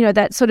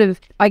 that sort of,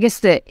 I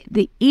guess,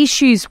 the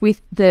issues with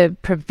the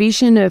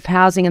provision of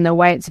housing and the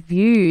way it's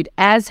viewed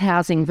as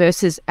housing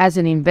versus as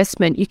an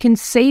investment, you can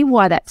see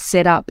why that's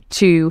set up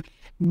to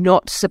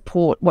not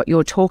support what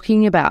you're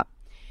talking about.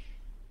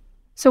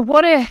 So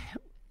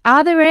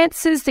are there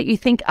answers that you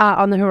think are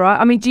on the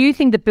horizon? I mean, do you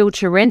think the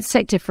build-to-rent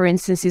sector, for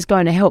instance, is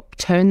going to help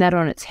turn that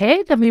on its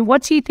head? I mean,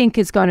 what do you think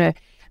is going to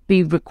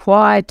be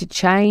required to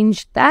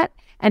change that?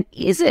 And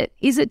is it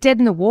dead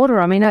in the water?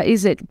 I mean,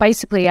 is it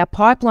basically our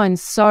pipeline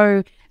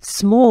so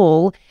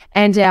small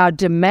and our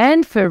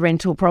demand for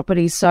rental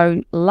property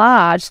so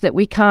large that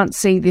we can't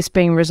see this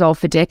being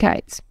resolved for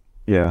decades?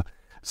 Yeah.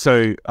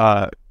 So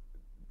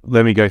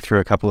let me go through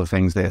a couple of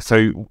things there.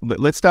 So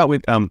let's start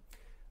with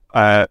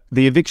the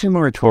eviction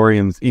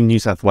moratoriums in New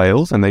South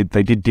Wales, and they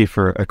did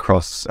differ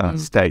across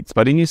states,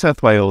 but in New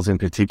South Wales in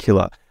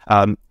particular,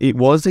 it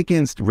was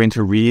against rent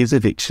arrears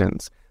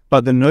evictions.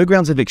 But the no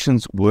grounds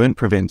evictions weren't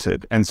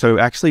prevented. And so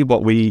actually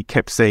what we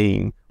kept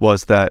seeing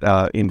was that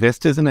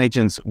investors and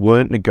agents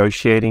weren't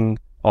negotiating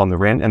on the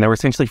rent, and they were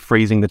essentially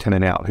freezing the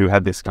tenant out who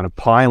had this kind of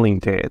piling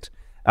debt.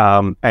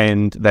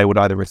 And they would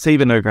either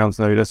receive a no grounds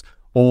notice,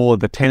 or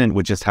the tenant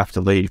would just have to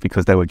leave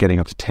because they were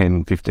getting up to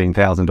 $10,000,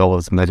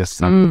 $15,000 and they just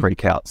started to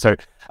freak out. So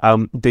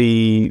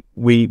we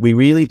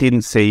really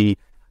didn't see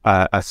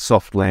a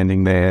soft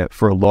landing there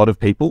for a lot of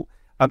people.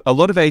 A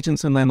lot of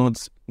agents and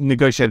landlords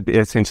negotiated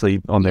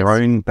essentially on their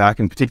own back,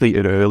 and particularly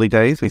in early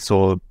days, we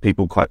saw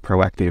people quite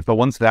proactive. But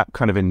once that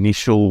kind of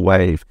initial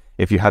wave,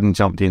 if you hadn't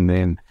jumped in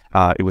then,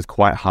 it was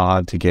quite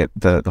hard to get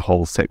the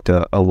whole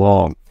sector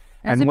along.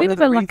 It's a bit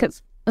of a luck. I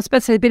was about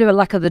to say a bit of a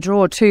luck of the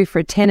draw too for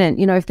a tenant.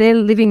 If they're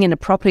living in a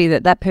property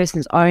that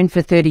person's owned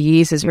for 30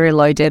 years, there's very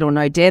low debt or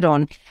no debt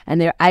on,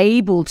 and they're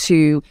able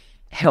to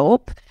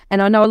help.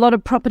 And I know a lot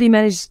of property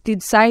managers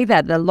did say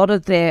that a lot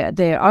of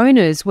their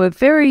owners were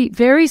very,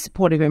 very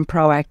supportive and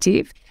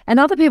proactive, and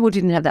other people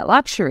didn't have that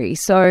luxury.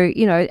 So,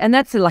 and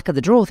that's the luck of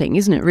the draw thing,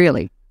 isn't it,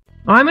 really?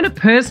 I'm on a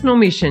personal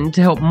mission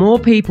to help more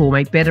people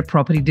make better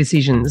property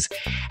decisions.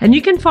 And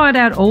you can find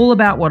out all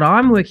about what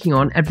I'm working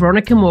on at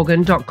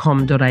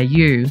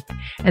veronicamorgan.com.au.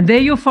 And there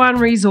you'll find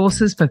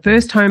resources for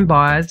first home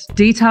buyers,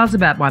 details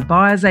about my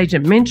buyer's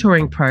agent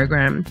mentoring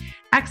program,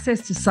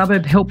 access to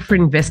suburb help for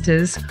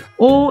investors,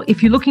 or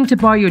if you're looking to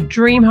buy your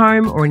dream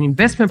home or an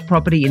investment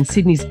property in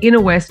Sydney's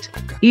inner west,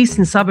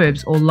 eastern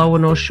suburbs or lower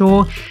North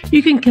Shore,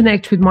 you can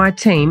connect with my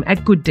team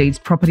at Good Deeds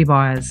Property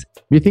Buyers.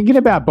 If you're thinking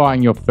about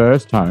buying your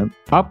first home,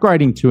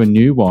 upgrading to a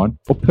new one,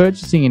 or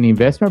purchasing an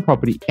investment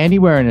property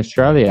anywhere in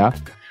Australia,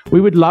 we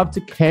would love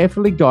to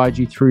carefully guide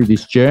you through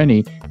this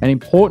journey and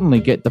importantly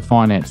get the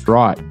finance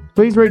right.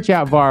 Please reach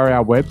out via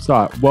our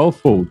website,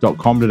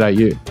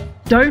 wealthful.com.au.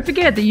 Don't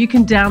forget that you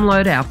can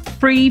download our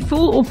free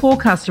full or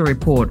forecaster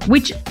report.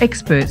 Which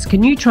experts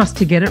can you trust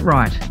to get it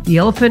right?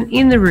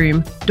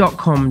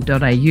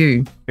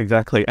 theelephantintheroom.com.au.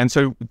 Exactly. And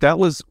so that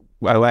was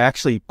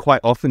actually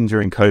quite often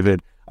during COVID,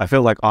 I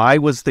felt like I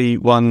was the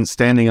one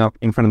standing up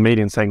in front of the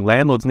media and saying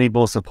landlords need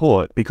more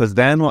support because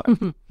they're not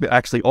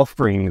actually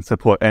offering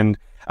support. And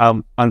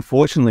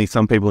unfortunately,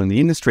 some people in the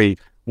industry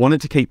wanted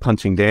to keep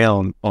punching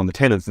down on the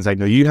tenants and say,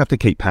 no, you have to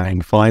keep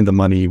paying, find the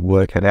money,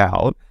 work it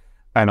out.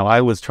 And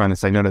I was trying to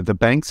say, no, the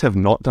banks have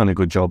not done a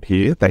good job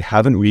here. They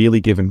haven't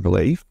really given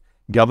relief.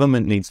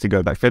 Government needs to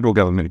go back, federal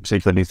government in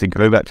particular needs to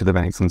go back to the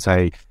banks and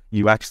say,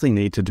 you actually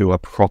need to do a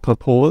proper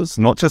pause,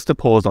 not just a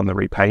pause on the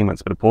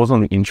repayments, but a pause on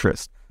the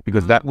interest.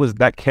 Because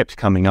that kept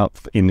coming up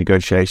in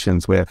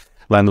negotiations where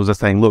landlords are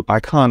saying, look,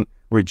 I can't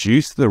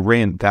reduce the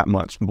rent that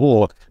much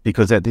more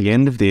because at the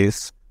end of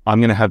this, I'm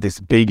going to have this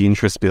big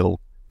interest bill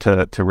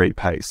to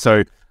repay.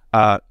 So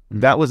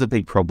that was a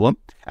big problem.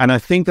 And I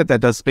think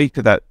that does speak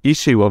to that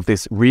issue of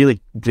this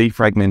really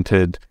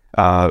defragmented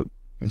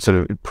sort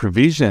of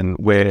provision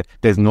where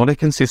there's not a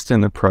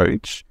consistent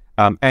approach.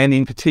 And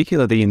in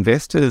particular, the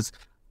investors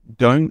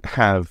don't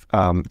have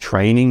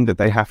training that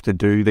they have to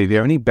do. The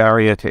only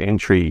barrier to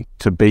entry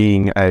to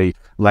being a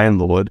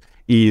landlord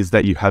is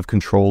that you have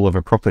control of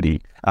a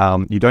property.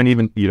 You don't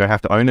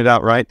have to own it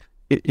outright.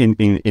 In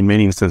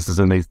many instances,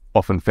 and these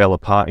often fell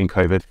apart in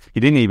COVID,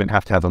 you didn't even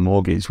have to have a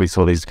mortgage. We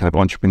saw these kind of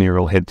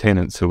entrepreneurial head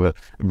tenants who were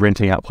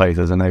renting out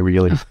places and they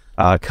really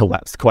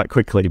collapsed quite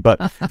quickly. But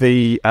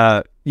there's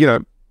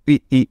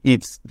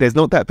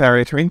not that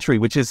barrier to entry,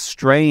 which is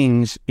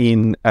strange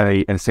in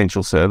an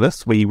essential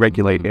service. We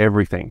regulate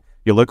everything.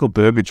 Your local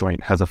burger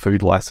joint has a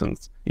food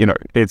license.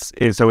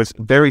 So it's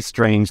very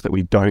strange that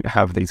we don't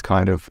have these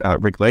kind of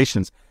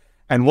regulations.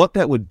 And what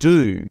that would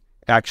do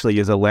actually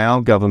is allow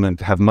government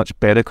to have much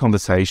better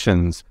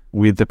conversations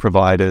with the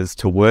providers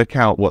to work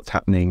out what's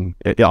happening,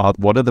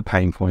 what are the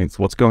pain points,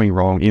 what's going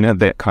wrong in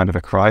that kind of a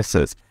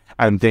crisis,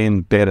 and then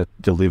better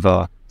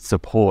deliver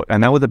support.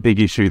 And that was a big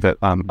issue that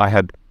I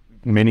had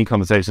many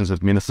conversations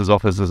with ministers'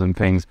 offices and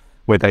things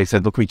where they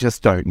said, look, we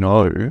just don't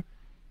know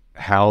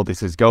how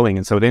this is going.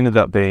 And so it ended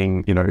up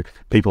being,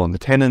 people on the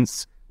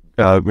tenants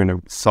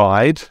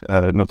side,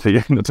 not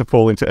to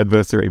fall into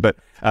adversary, but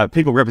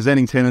people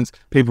representing tenants,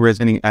 people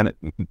representing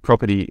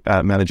property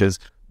managers,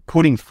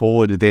 putting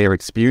forward their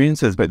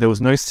experiences, but there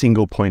was no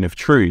single point of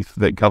truth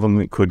that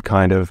government could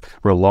kind of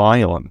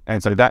rely on.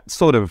 And so that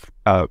sort of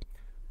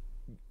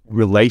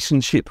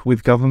relationship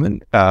with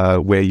government,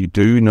 where you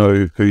do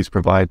know who's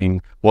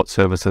providing what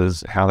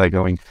services, how they're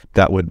going,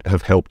 that would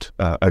have helped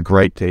a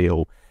great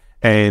deal.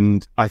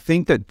 And I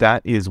think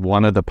that is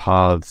one of the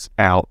paths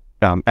out.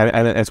 And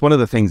it's one of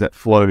the things that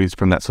flows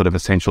from that sort of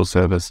essential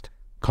service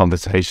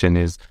conversation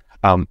is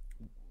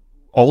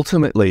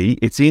ultimately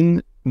it's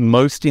in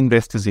most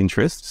investors'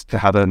 interests to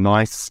have a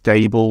nice,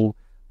 stable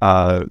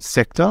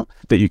sector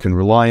that you can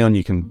rely on.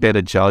 You can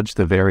better judge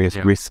the various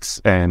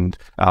risks and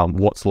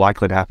what's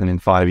likely to happen in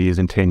 5 years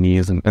and 10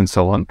 years and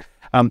so on.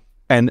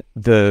 And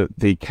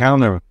the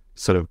counter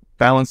sort of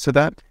balance to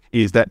that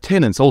is that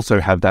tenants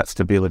also have that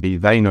stability.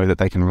 They know that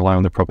they can rely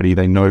on the property.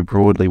 They know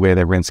broadly where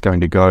their rent's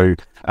going to go.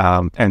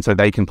 And so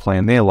they can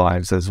plan their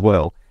lives as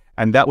well.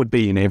 And that would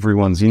be in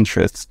everyone's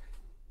interests.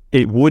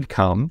 It would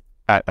come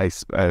at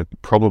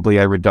probably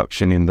a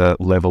reduction in the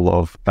level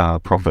of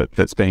profit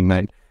that's being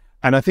made.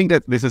 And I think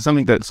that this is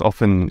something that's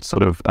often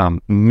sort of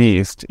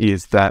missed,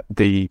 is that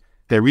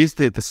there is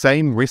the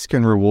same risk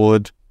and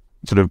reward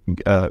sort of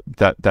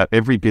that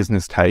every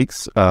business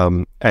takes.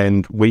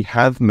 And we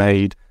have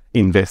made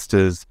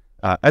investors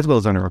as well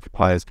as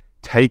owner-occupiers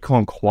take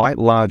on quite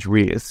large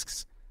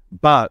risks,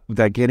 but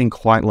they're getting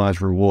quite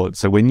large rewards.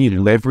 So when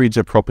you leverage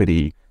a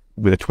property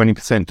with a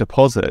 20%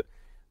 deposit,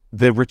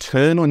 the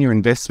return on your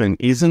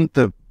investment isn't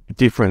the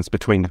difference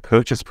between the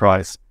purchase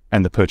price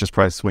and the purchase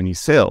price when you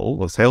sell,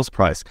 or sales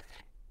price.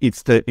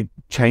 It's the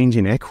change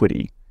in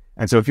equity.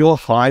 And so if you're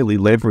highly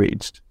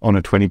leveraged on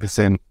a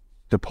 20%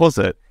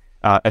 deposit,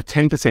 a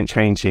 10%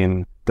 change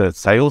in the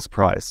sales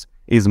price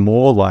is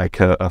more like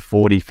a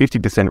 40,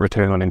 50%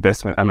 return on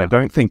investment. And I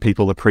don't think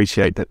people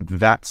appreciate that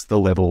that's the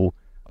level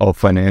of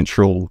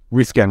financial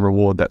risk and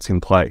reward that's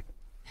in play.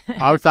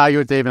 I would argue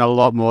it's even a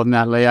lot more than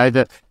that, Leo.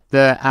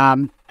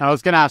 I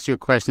was going to ask you a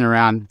question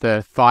around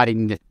the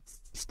fighting the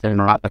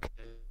system, right?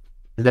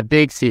 The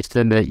big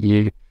system that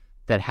you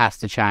that has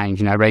to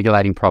change,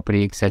 regulating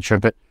property, etc.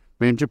 But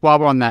while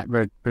we're on that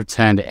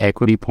return to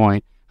equity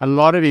point, a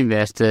lot of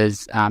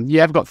investors, you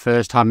have got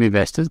first-time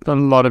investors, but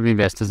a lot of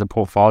investors are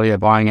portfolio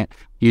buying it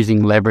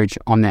using leverage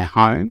on their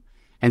home.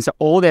 And so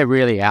all they're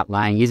really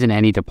outlaying isn't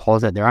any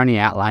deposit. They're only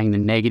outlaying the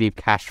negative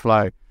cash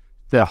flow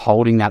they're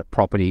holding that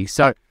property.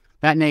 So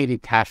that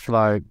negative cash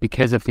flow,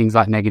 because of things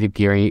like negative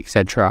gearing,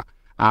 etc.,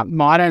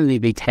 might only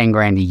be 10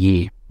 grand a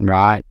year,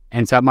 right?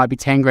 And so it might be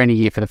 10 grand a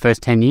year for the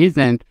first 10 years.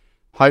 Then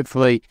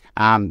hopefully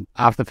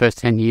after the first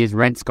 10 years,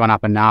 rent's gone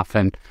up enough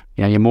and,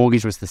 your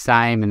mortgage was the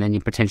same, and then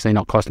you're potentially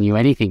not costing you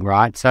anything,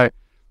 right? So,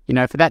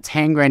 for that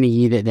 10 grand a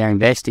year that they're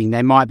investing,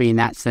 they might be in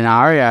that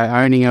scenario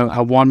owning a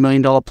 $1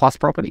 million plus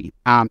property.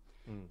 And,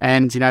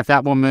 if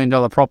that $1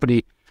 million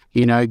property,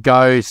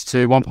 goes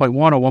to 1.1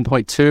 or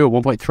 1.2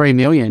 or 1.3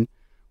 million,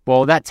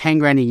 well, that 10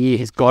 grand a year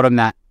has got them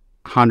that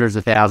hundreds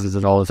of thousands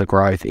of dollars of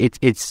growth.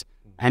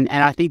 And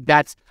I think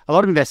that's, a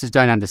lot of investors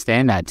don't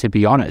understand that, to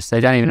be honest. They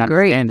don't even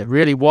understand that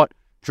really what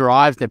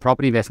drives their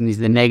property investment is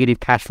the negative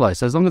cash flow.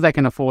 So as long as they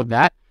can afford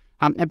that,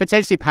 and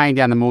potentially paying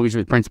down the mortgage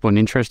with principal and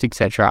interest,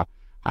 etc.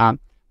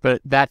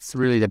 But that's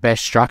really the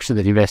best structure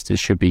that investors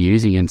should be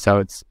using. And so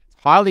it's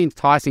highly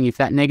enticing if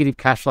that negative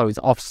cash flow is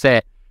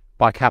offset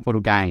by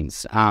capital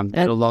gains. A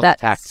lot of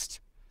taxed.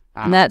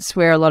 And that's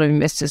where a lot of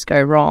investors go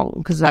wrong,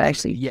 because they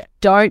actually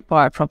don't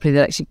buy a property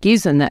that actually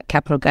gives them that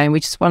capital gain,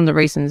 which is one of the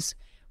reasons.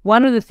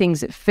 One of the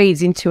things that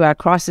feeds into our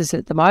crisis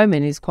at the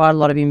moment is quite a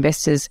lot of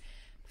investors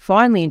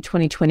finally in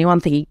 2021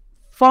 thinking,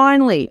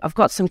 finally, I've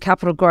got some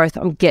capital growth,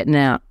 I'm getting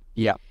out.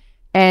 Yeah.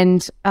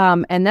 And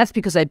that's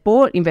because they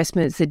bought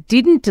investments that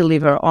didn't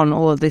deliver on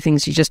all of the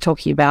things you're just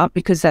talking about,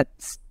 because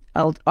that's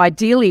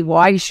ideally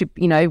why you should,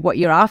 what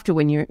you're after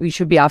you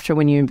should be after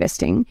when you're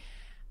investing.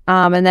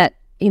 And that,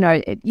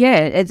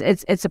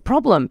 it's a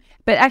problem.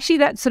 But actually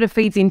that sort of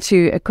feeds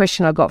into a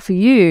question I got for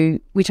you,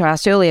 which I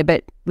asked earlier,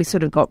 but we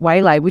sort of got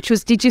waylaid, which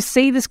was, did you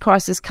see this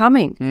crisis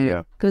coming?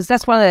 Yeah. Because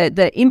that's one of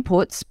the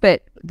inputs,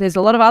 but there's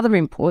a lot of other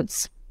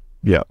inputs.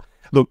 Yeah.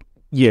 Look,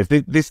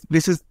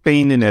 this has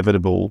been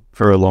inevitable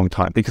for a long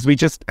time, because we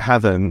just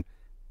haven't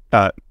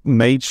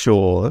made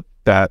sure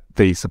that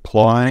the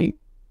supply,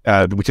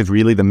 which is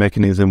really the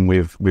mechanism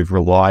we've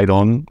relied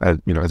on,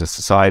 as a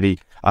society,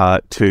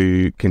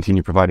 to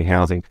continue providing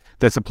housing.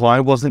 The supply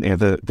wasn't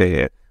ever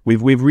there.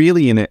 We've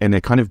really in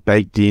a kind of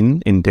baked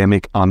in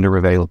endemic under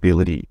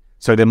availability.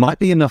 So there might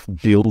be enough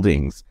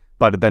buildings,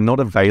 but they're not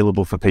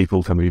available for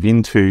people to move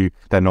into.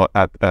 They're not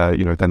at they're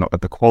not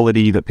at the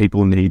quality that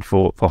people need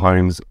for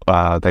homes.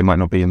 They might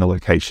not be in the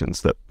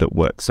locations that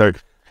work. So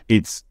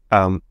it's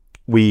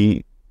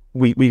we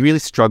really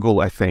struggle,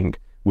 I think,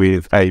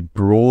 with a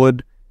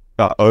broad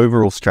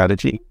overall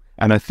strategy,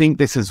 and I think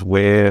this is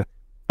where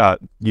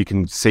you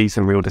can see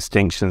some real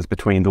distinctions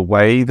between the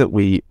way that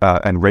we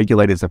and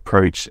regulators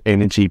approach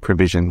energy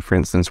provision, for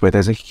instance, where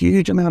there's a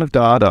huge amount of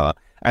data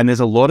and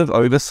there's a lot of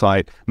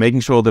oversight, making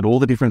sure that all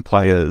the different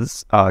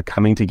players are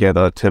coming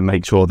together to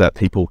make sure that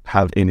people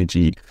have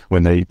energy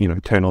when they,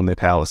 turn on their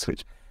power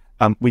switch.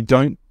 We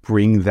don't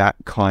bring that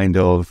kind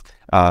of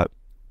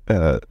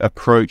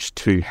approach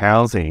to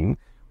housing,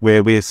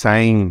 where we're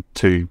saying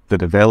to the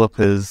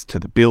developers, to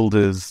the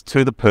builders,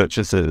 to the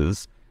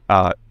purchasers,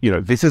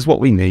 this is what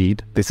we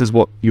need. This is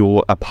what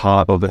you're a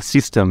part of a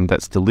system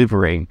that's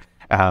delivering.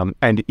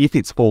 And if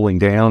it's falling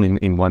down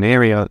in one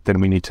area, then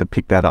we need to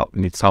pick that up.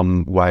 We need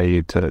some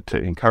way to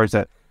encourage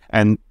that.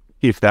 And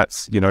if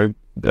that's,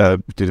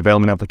 the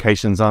development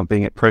applications aren't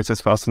being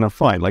processed fast enough,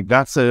 fine. Like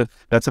that's a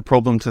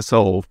problem to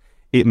solve.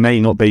 It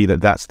may not be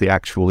that that's the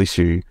actual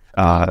issue,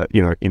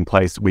 in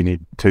place. We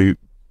need to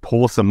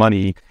pour some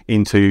money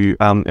into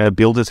a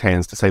builder's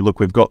hands to say, look,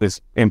 we've got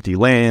this empty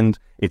land.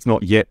 It's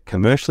not yet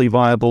commercially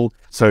viable.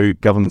 So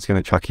government's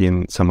going to chuck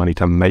in some money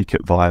to make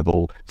it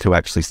viable to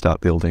actually start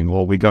building.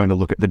 Or we're going to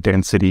look at the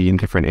density in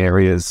different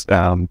areas.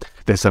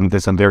 There's some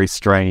very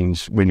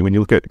strange, when you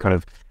look at kind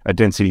of a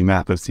density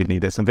map of Sydney,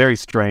 there's some very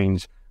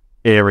strange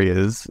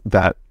areas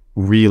that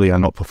really are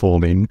not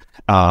performing,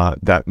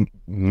 that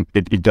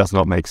it does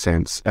not make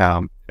sense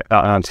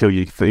until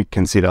you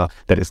consider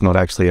that it's not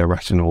actually a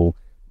rational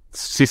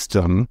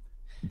system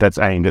that's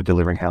aimed at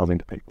delivering housing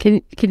to people.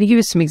 Can you give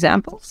us some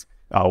examples?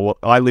 Well,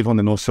 I live on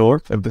the North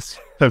Shore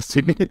of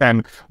Sydney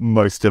and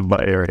most of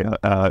my area.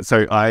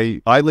 So I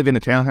live in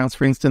a townhouse,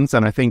 for instance,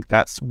 and I think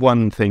that's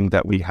one thing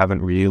that we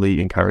haven't really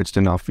encouraged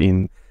enough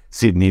in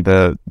Sydney,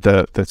 the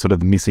sort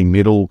of missing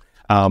middle.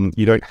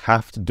 You don't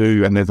have to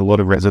do, and there's a lot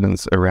of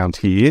residents around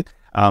here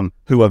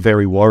who are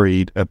very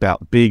worried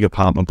about big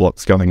apartment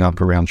blocks going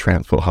up around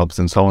transport hubs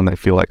and so on. They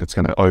feel like it's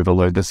going to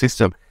overload the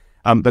system.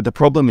 But the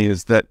problem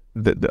is that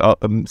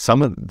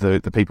some of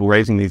the people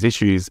raising these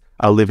issues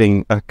are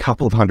living a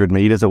couple of 100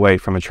 meters away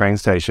from a train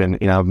station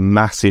in a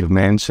massive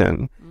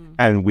mansion,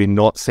 and we're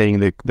not seeing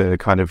the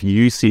kind of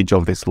usage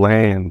of this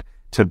land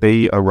to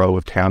be a row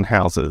of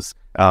townhouses.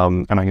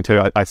 And I can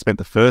tell you, I spent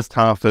the first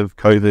half of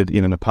COVID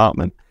in an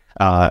apartment,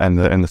 and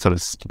the sort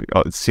of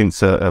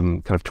since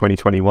kind of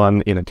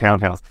 2021 in a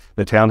townhouse.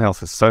 The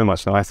townhouse is so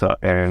much nicer,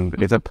 and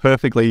it's a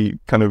perfectly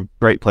kind of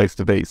great place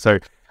to be. So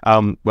I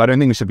don't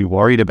think we should be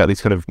worried about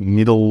these kind of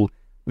middle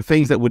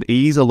things that would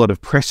ease a lot of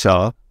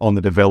pressure on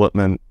the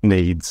development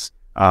needs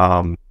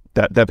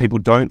that people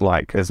don't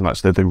like as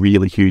much, the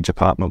really huge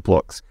apartment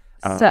blocks.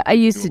 So are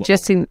you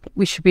suggesting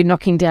we should be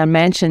knocking down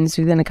mansions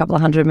within a couple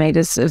of 100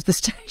 metres of the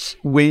station?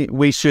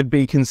 We should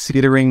be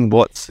considering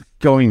what's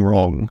going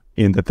wrong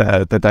in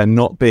that they're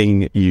not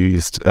being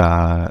used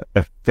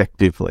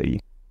effectively.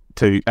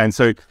 And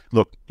so,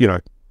 look,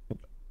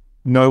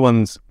 no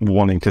one's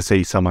wanting to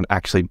see someone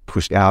actually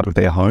pushed out of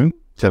their home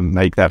to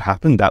make that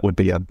happen. That would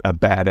be a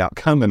bad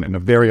outcome and a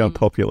very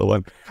unpopular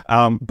one.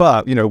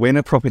 But, when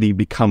a property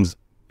becomes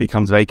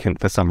vacant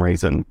for some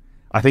reason,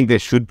 I think there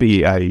should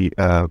be a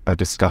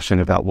discussion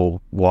about,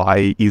 well,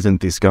 why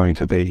isn't this going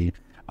to be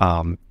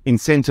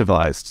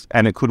incentivized?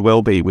 And it could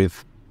well be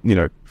with,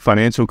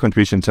 financial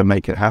contribution to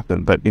make it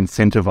happen, but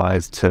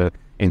incentivized to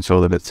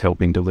ensure that it's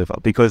helping deliver.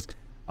 Because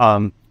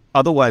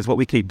otherwise, what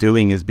we keep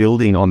doing is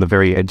building on the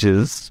very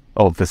edges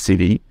of the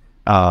city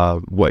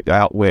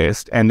out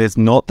west, and there's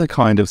not the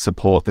kind of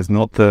support, there's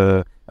not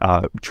the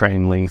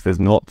train links, there's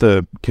not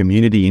the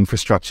community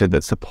infrastructure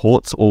that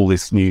supports all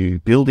this new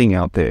building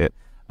out there.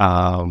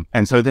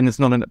 And so then it's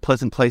not a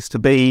pleasant place to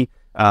be,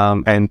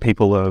 and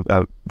people are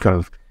kind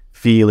of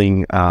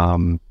feeling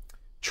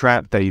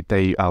trapped.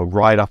 They are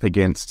right up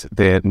against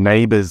their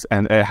neighbours,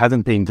 and it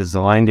hasn't been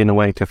designed in a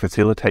way to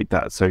facilitate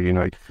that. So,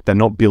 they're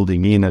not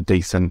building in a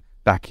decent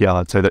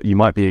backyard so that you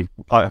might be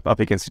up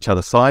against each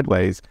other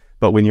sideways,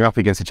 but when you're up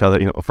against each other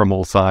from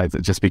all sides,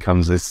 it just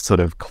becomes this sort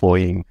of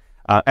cloying.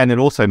 And it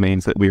also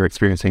means that we're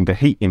experiencing the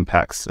heat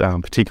impacts,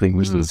 particularly in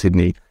Western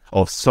Sydney,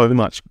 of so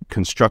much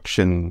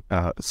construction,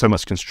 so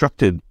much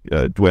constructed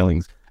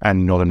dwellings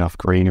and not enough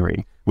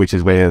greenery, which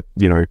is where,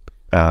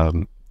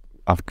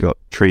 I've got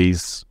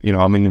trees,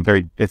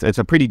 it's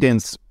a pretty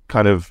dense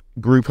kind of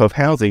group of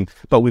housing,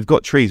 but we've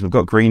got trees, we've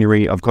got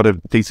greenery, I've got a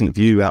decent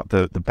view out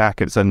the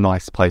back. It's a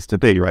nice place to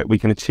be, right? We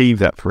can achieve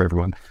that for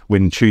everyone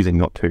when choosing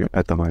not to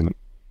at the moment.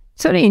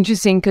 It's sort of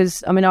interesting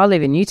because, I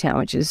live in Newtown,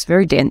 which is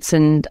very dense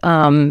and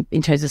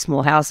in terms of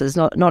small houses,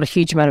 not a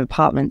huge amount of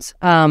apartments.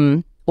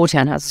 Or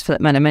townhouses for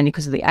that matter, mainly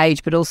because of the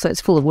age, but also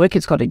it's full of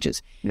workers'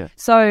 cottages. Yeah.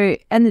 So,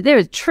 and there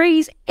are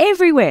trees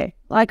everywhere.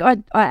 Like I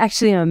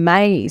actually am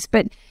amazed.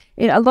 But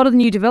a lot of the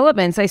new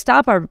developments, they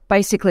start by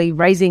basically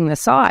raising the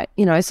site,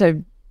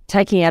 so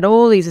taking out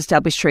all these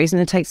established trees,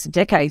 and it takes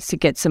decades to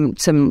get some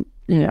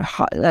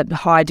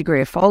high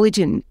degree of foliage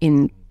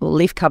in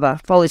foliage cover,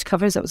 is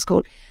that what it's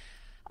called?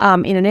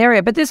 In an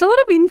area. But there's a lot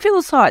of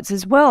infill sites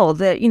as well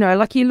that,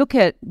 like you look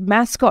at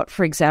Mascot,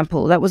 for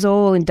example, that was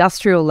all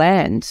industrial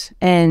land,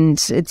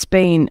 and it's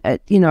been,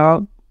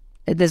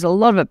 there's a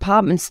lot of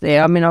apartments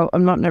there. I'm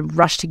not in a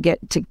rush to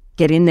get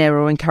in there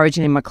or encourage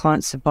any of my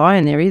clients to buy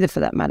in there either, for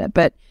that matter.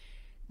 But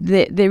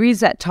there is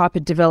that type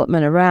of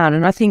development around.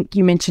 And I think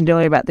you mentioned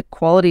earlier about the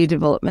quality of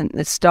development,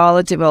 the style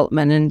of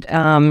development,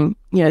 and,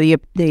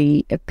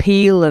 the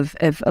appeal of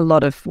a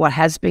lot of what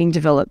has been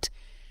developed.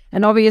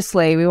 And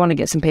obviously, we want to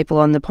get some people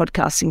on the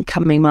podcast in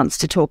coming months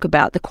to talk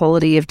about the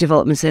quality of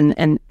developments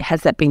and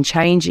has that been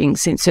changing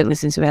certainly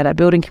since we had our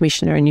building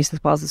commissioner in New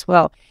South Wales as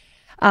well.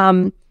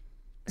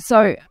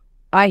 So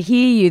I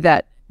hear you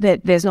that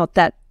there's not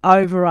that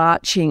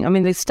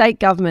overarching. The state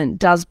government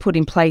does put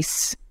in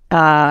place,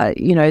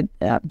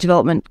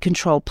 development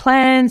control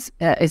plans.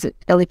 Is it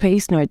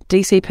LEPs? No,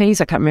 DCPs.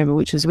 I can't remember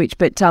which was which,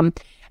 but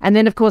and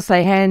then, of course,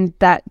 they hand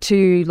that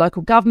to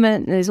local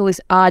government. And there's all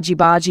this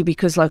argy-bargy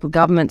because local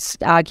government's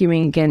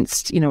arguing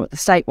against, what the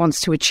state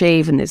wants to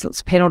achieve, and there's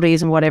lots of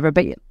penalties and whatever.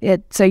 But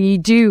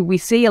we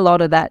see a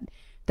lot of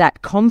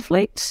that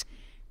conflict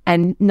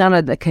and none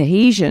of the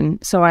cohesion.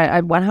 So I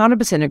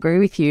 100% agree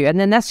with you. And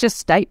then that's just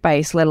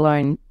state-based, let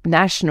alone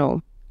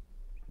national.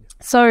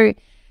 So,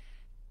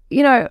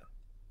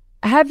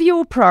 have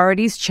your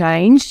priorities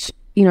changed,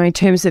 in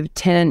terms of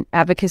tenant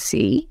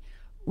advocacy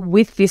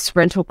with this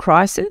rental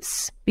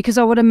crisis? Because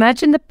I would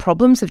imagine the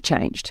problems have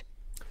changed.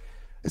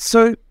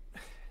 So,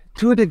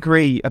 to a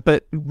degree,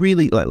 but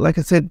really, like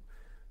I said,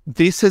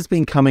 this has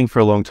been coming for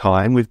a long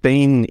time. We've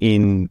been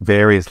in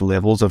various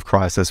levels of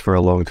crisis for a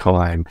long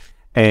time,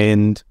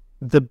 and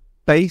the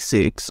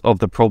basics of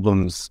the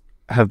problems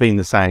have been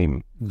the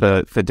same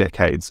for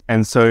decades.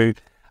 And so,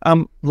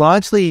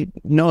 largely,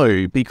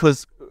 no,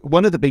 because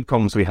one of the big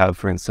problems we have,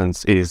 for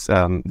instance, is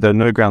the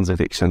no grounds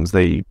evictions,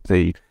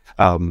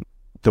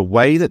 the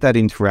way that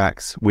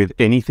interacts with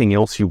anything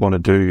else you want to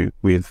do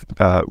with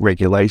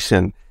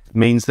regulation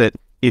means that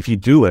if you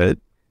do it,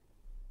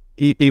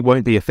 it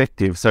won't be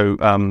effective. So,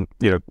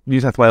 New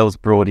South Wales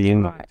brought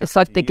in... Right. It's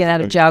like the get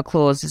out of jail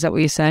clause. Is that what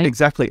you're saying?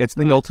 Exactly. It's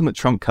the ultimate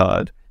trump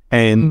card.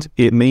 And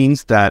it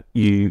means that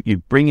you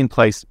bring in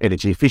place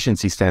energy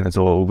efficiency standards,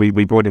 or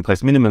we brought in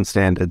place minimum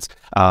standards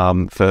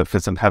for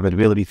some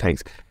habitability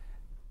things.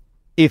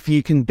 If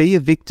you can be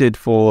evicted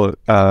or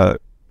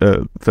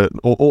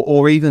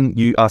even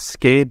you are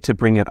scared to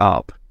bring it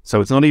up,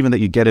 so it's not even that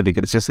you get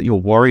evicted, it's just that you're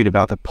worried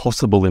about the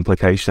possible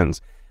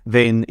implications,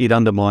 then it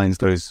undermines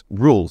those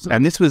rules.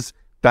 And this was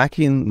back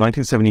in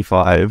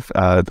 1975,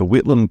 the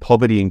Whitlam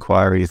Poverty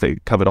Inquiry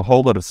that covered a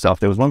whole lot of stuff.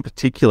 There was one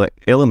particular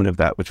element of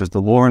that, which was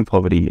the Law and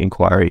Poverty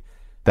Inquiry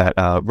that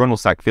Ronald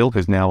Sackville,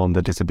 who's now on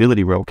the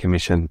Disability Royal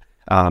Commission,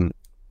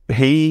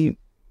 he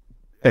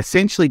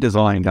essentially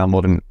designed our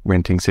modern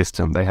renting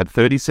system. They had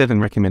 37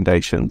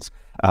 recommendations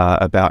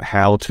about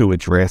how to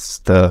address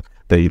the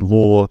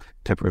law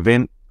to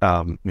prevent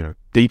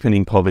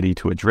deepening poverty,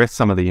 to address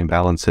some of the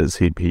imbalances.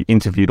 He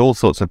interviewed all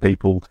sorts of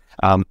people,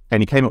 and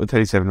he came up with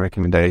 37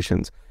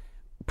 recommendations.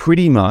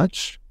 Pretty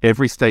much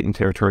every state and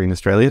territory in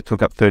Australia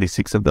took up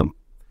 36 of them.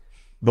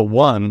 The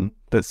one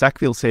that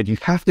Sackville said, you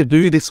have to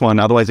do this one,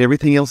 otherwise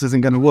everything else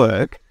isn't going to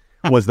work,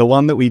 was the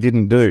one that we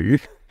didn't do,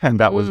 and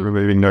that was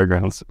removing no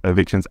grounds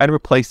evictions and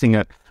replacing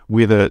it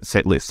with a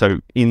set list. So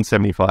in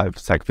 75,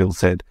 Sackville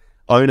said,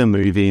 owner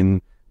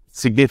move-in,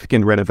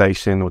 significant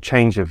renovation or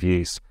change of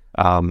use,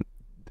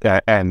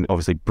 and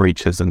obviously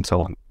breaches and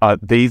so on.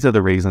 These are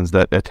the reasons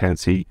that a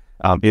tenancy,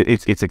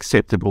 it's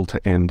acceptable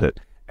to end it.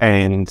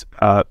 And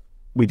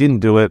we didn't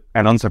do it,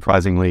 and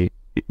unsurprisingly,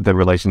 the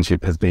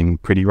relationship has been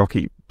pretty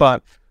rocky.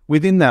 But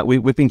within that,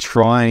 we've been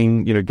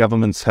trying,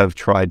 governments have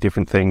tried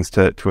different things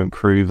to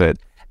improve it.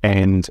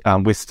 And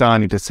we're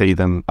starting to see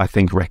them, I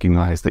think,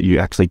 recognize that you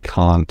actually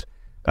can't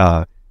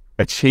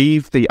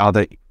achieve the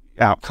other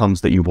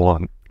outcomes that you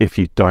want if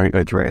you don't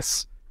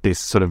address this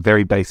sort of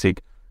very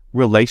basic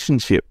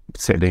relationship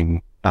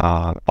setting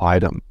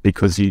item,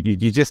 because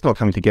you're just not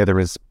coming together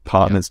as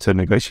partners to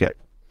negotiate.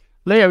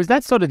 Leo, is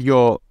that sort of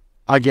your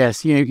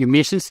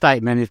mission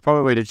statement is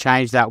probably to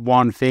change that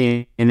one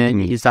thing, and then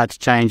you start to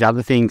change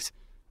other things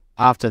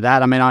after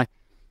that? I mean,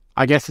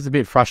 I guess it's a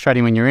bit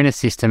frustrating when you're in a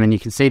system and you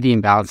can see the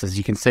imbalances.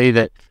 You can see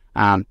that,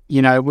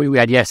 we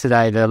had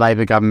yesterday, the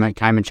Labor government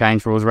came and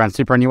changed rules around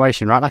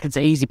superannuation, right? Like, it's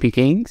easy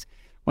pickings.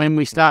 When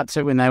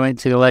they went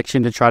to the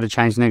election to try to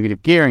change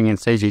negative gearing and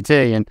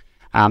CGT,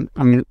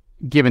 and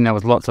given there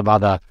was lots of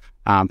other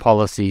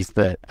policies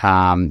that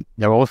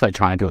they were also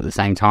trying to do at the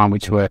same time,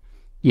 which were,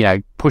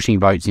 pushing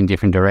votes in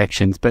different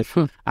directions. But,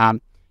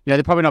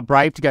 they're probably not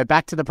brave to go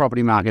back to the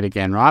property market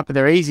again, right? But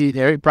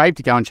they're brave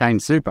to go and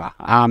change super.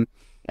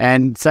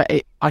 And so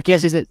I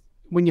guess is it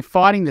when you're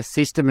fighting the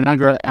system and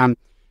under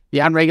the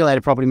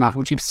unregulated property market,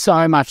 which gives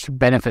so much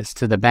benefits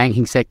to the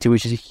banking sector,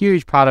 which is a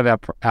huge part of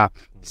our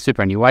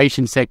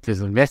superannuation sector is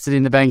invested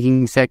in the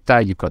banking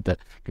sector. You've got the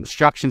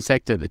construction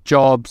sector, the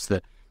jobs,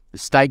 the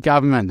state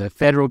government, the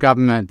federal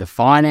government, the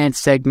finance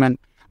segment,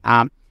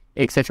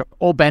 etc.,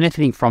 all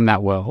benefiting from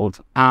that world.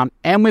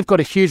 And we've got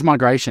a huge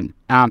migration,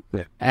 and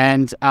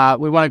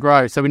we want to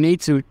grow. So we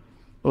need to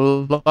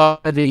lower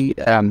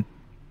the,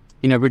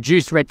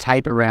 reduce red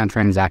tape around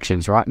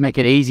transactions, right? Make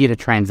it easier to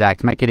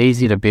transact, make it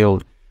easier to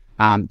build.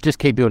 Just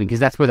keep building, because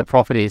that's where the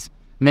profit is.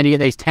 And then you get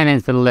these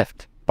tenants that are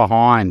left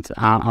behind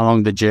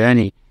along the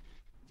journey.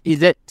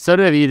 Is it sort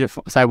of you to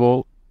say,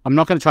 well, I'm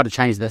not going to try to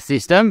change the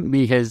system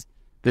because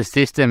the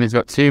system has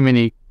got too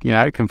many,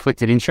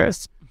 conflicted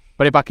interests.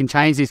 But if I can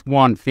change this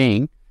one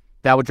thing,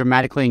 that would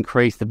dramatically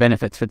increase the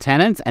benefits for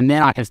tenants, and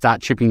then I can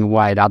start chipping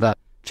away at other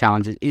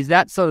challenges. Is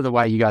that sort of the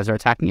way you guys are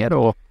attacking it,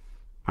 or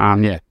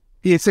Yeah,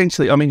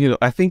 essentially. I mean,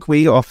 I think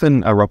we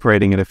often are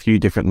operating at a few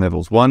different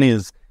levels. One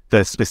is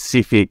the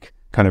specific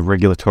kind of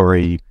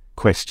regulatory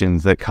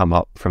questions that come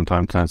up from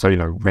time to time. So,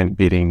 rent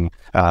bidding,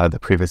 the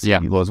privacy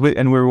laws,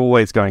 and we're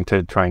always going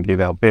to try and give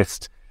our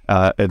best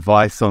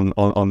advice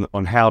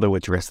on how to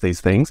address these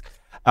things,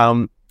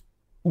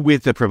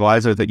 with the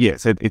proviso that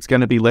yes, it's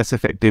going to be less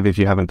effective if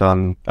you haven't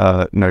done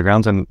no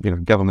grounds, and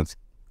government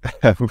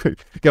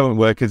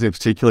workers in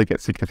particular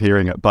get sick of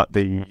hearing it, but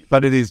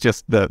it is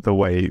just the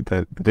way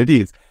that it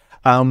is.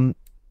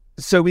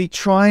 So we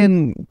try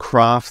and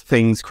craft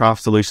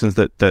solutions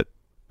that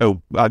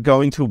are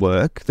going to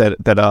work,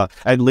 that are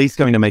at least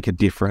going to make a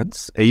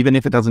difference, even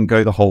if it doesn't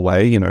go the whole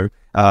way.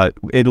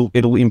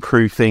 It'll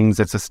improve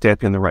things. It's a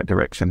step in the right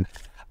direction.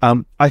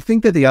 I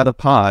think that the other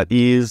part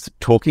is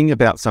talking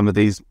about some of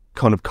these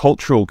kind of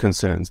cultural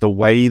concerns, the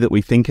way that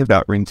we think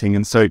about renting,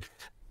 and so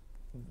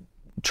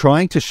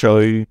trying to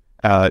show,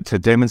 to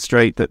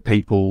demonstrate that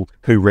people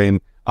who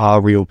rent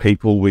are real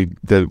people. We've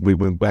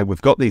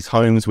got these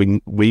homes.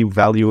 We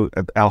value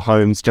our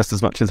homes just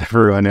as much as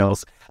everyone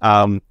else.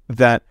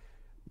 That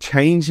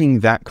changing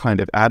that kind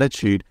of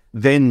attitude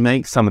then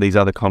makes some of these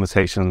other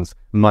conversations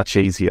much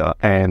easier.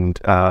 And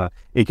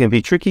it can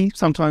be tricky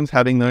sometimes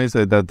having those.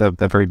 They're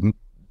very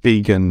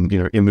big and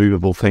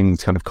immovable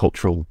things, kind of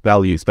cultural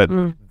values. But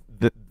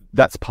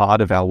that's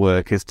part of our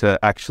work, is to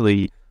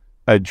actually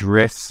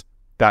address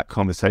that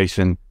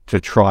conversation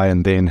to try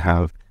and then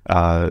have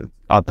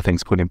other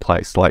things put in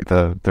place, like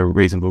the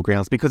reasonable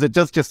grounds, because it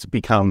does just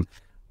become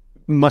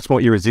much more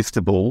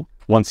irresistible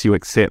once you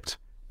accept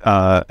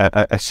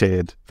a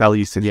shared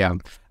value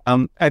system.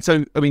 And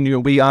so, I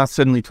mean, we are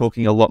certainly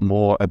talking a lot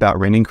more about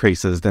rent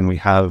increases than we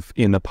have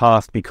in the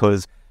past,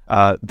 because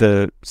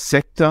the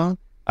sector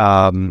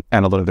and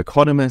a lot of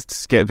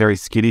economists get very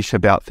skittish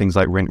about things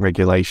like rent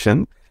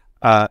regulation,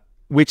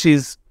 which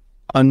is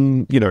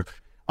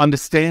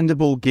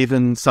understandable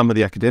given some of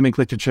the academic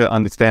literature,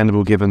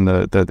 understandable given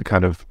the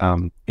kind of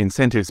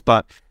incentives.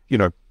 But,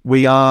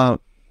 we are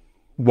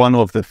one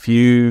of the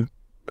few,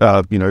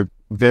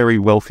 very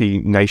wealthy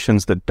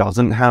nations that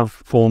doesn't have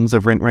forms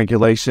of rent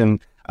regulation,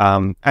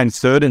 and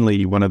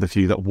certainly one of the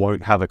few that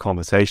won't have a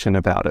conversation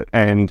about it.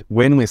 And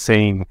when we're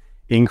seeing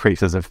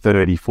increases of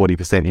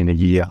 30-40% in a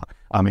year,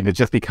 it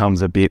just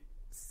becomes a bit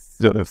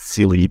sort of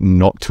silly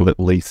not to at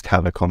least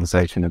have a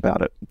conversation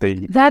about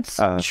it. That's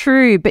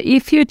true, but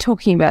if you're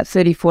talking about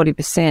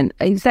 30-40%,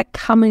 is that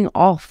coming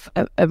off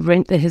a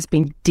rent that has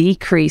been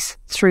decreased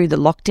through the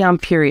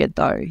lockdown period,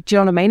 though? Do you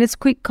know what I mean?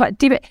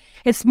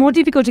 It's more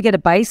difficult to get a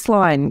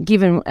baseline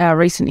given our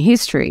recent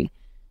history.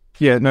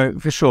 Yeah, no,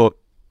 for sure.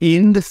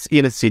 In the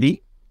inner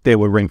city, there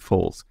were rent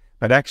falls,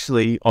 but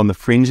actually on the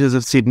fringes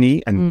of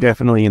Sydney and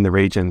definitely in the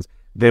regions,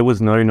 there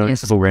was no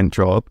noticeable rent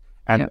drop.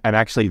 And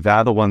actually,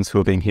 they're the ones who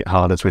are being hit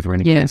hardest with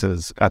rent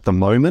increases at the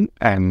moment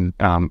and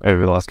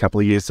over the last couple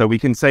of years. So we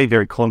can say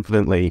very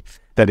confidently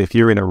that if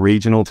you're in a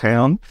regional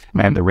town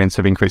and the rents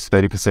have increased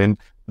 30%,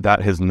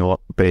 that has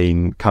not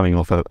been coming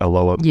off a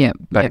lower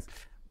base.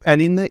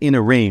 And in the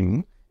inner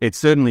ring, it's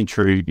certainly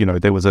true.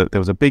 There was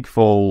a big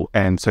fall,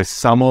 and so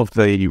some of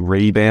the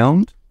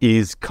rebound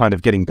is kind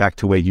of getting back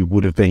to where you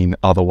would have been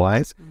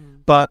otherwise.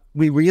 But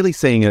we're really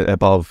seeing it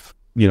above.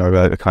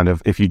 A kind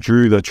of, if you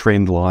drew the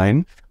trend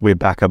line, we're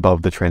back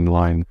above the trend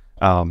line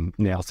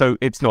now. So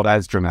it's not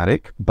as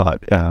dramatic,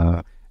 but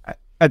at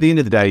the end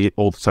of the day,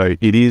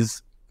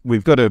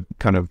 we've got to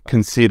kind of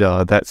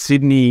consider that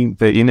Sydney,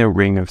 the inner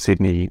ring of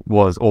Sydney,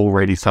 was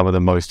already some of the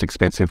most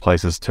expensive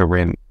places to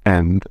rent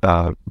and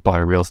buy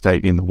real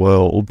estate in the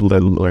world,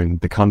 let alone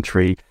the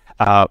country,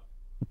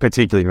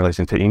 particularly in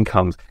relation to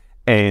incomes.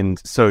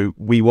 And so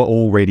we were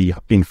already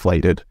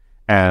inflated.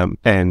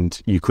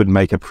 And you could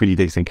make a pretty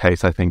decent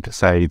case, I think, to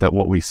say that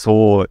what we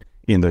saw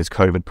in those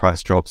COVID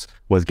price drops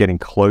was getting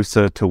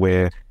closer to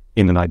where,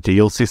 in an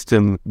ideal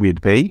system,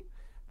 we'd be.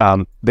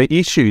 The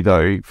issue,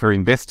 though, for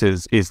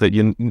investors is that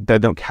they're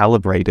not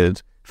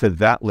calibrated for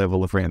that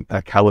level of rent.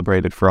 They're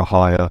calibrated for a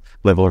higher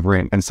level of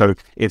rent. And so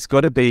it's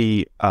got to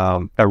be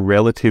a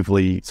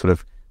relatively sort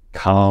of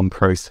calm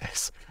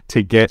process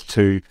to get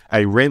to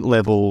a rent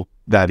level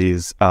that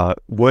is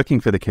working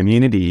for the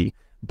community,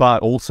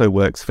 but also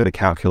works for the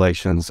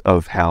calculations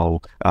of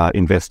how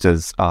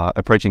investors are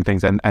approaching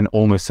things. And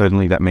almost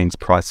certainly that means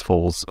price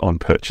falls on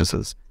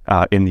purchases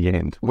in the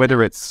end,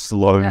 whether it's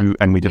slow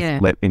and we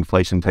just let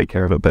inflation take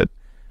care of it. But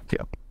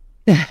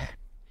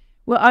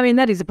Well,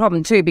 that is a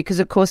problem too, because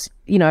of course,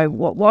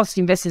 whilst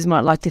investors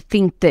might like to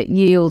think that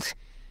yield,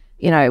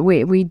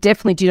 we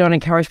definitely do not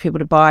encourage people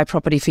to buy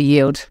property for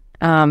yield.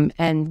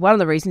 And one of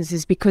the reasons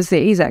is because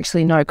there is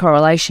actually no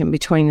correlation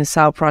between the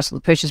sale price or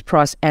the purchase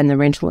price and the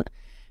rental,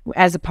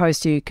 as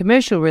opposed to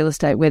commercial real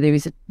estate where there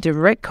is a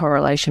direct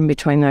correlation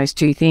between those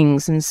two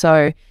things. And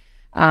so,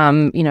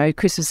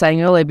 Chris was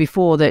saying earlier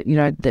before that,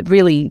 that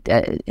really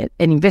an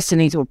investor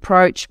needs to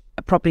approach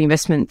a property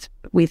investment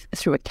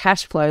through a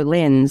cash flow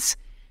lens,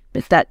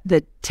 but that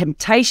the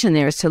temptation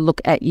there is to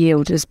look at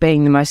yield as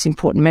being the most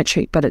important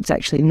metric, but it's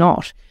actually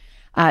not.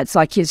 It's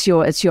like it's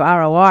your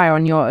ROI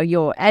on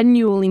your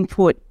annual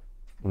input,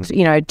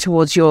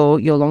 towards your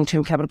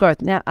long-term capital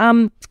growth. Now,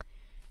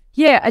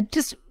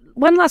 just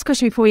one last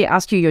question before we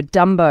ask you your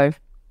Dumbo.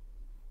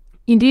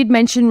 You did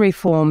mention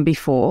reform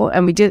before,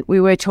 and we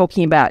were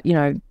talking about,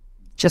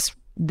 just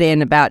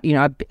then about,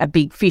 a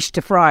big fish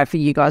to fry for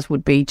you guys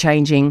would be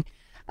changing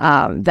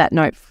that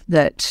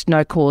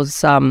no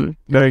cause.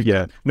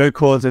 No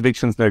cause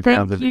evictions, no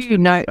grounds evictions.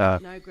 No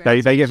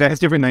grounds. They have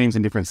different names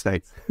in different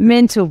states.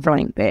 Mental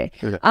blank there.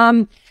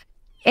 Yeah.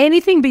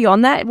 Anything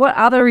beyond that? What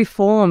other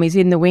reform is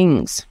in the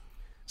wings?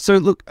 So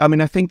look, I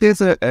think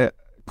there's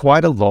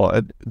quite a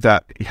lot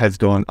that has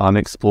gone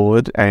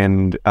unexplored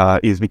and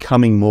is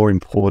becoming more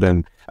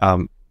important,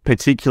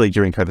 particularly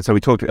during COVID. So we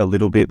talked a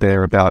little bit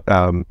there about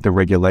the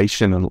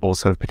regulation and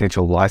also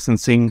potential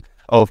licensing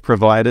of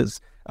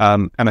providers.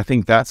 And I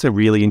think that's a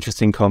really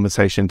interesting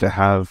conversation to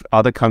have.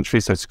 Other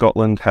countries, so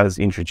Scotland has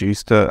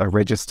introduced a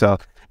register.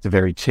 It's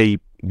very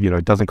cheap,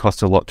 it doesn't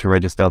cost a lot to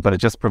register, but it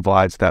just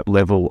provides that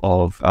level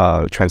of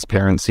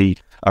transparency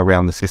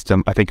around the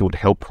system. I think it would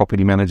help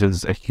property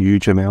managers a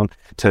huge amount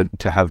to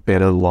have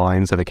better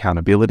lines of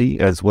accountability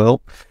as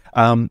well.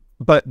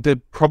 But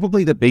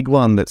probably the big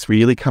one that's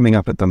really coming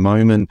up at the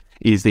moment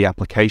is the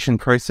application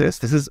process.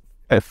 This is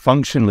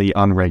functionally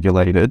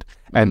unregulated,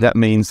 and that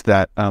means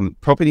that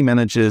property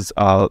managers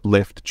are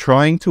left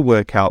trying to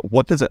work out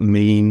what does it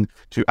mean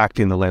to act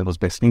in the landlord's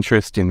best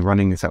interest in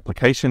running this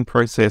application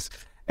process,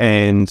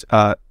 and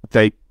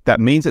that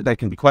means that they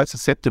can be quite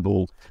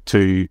susceptible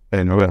to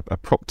a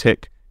prop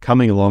tech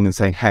coming along and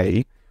saying,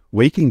 hey,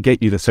 we can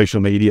get you the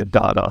social media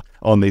data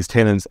on these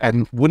tenants,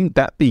 and wouldn't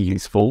that be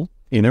useful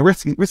in a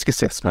risk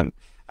assessment?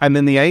 And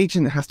then the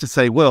agent has to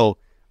say, well,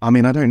 I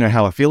don't know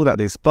how I feel about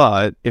this,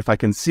 but if I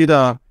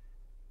consider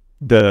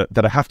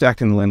that I have to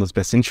act in the landlord's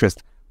best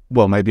interest,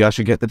 well, maybe I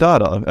should get the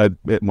data.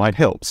 It might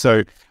help.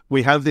 So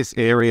we have this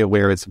area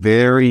where it's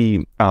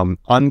very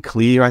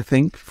unclear, I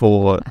think,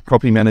 for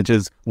property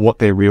managers what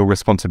their real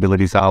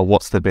responsibilities are,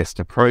 what's the best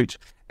approach.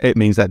 It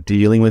means that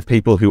dealing with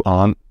people who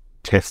aren't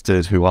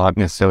tested, who aren't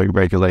necessarily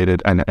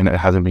regulated, and it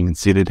hasn't been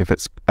considered if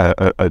it's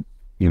a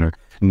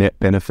net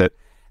benefit.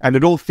 And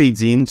it all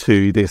feeds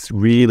into this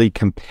really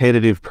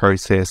competitive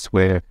process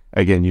where,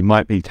 again, you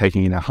might be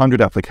taking in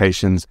 100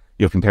 applications,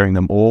 you're comparing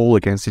them all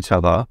against each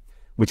other,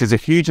 which is a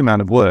huge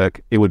amount of work.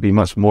 It would be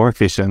much more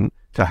efficient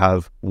to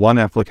have one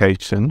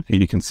application who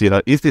you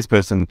consider, is this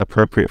person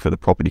appropriate for the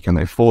property? Can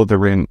they afford the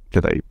rent?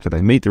 Do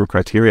they meet the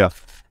criteria?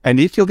 And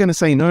if you're going to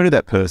say no to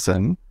that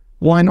person,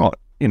 why not?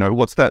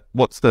 What's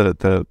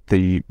the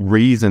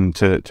reason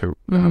to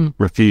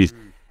refuse?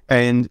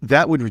 And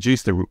that would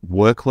reduce the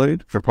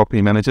workload for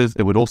property managers.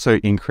 It would also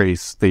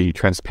increase the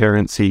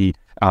transparency,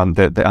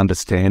 the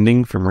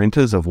understanding from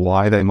renters of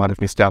why they might have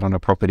missed out on a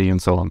property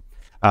and so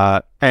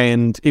on.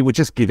 And it would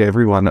just give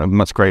everyone a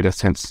much greater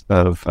sense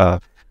of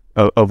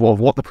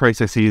what the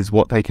process is,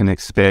 what they can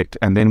expect,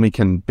 and then we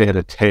can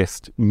better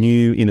test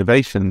new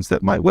innovations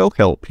that might well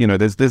help.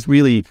 There's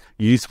really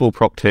useful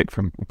prop tech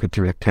from a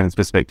direct tenant's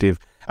perspective.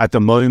 At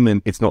the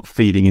moment, it's not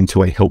feeding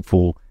into a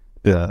helpful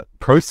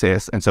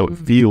process, and so it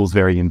feels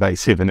very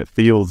invasive and it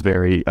feels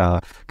very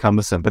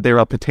cumbersome. But there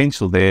are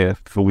potential there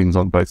for wins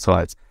on both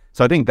sides.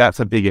 So I think that's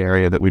a big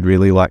area that we'd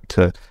really like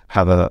to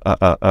have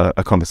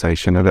a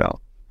conversation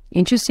about.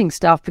 Interesting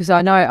stuff, because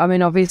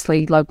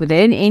obviously, like with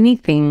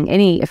anything,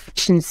 any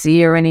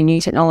efficiency or any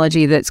new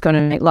technology that's going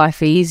to make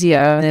life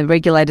easier, the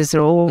regulators are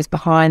always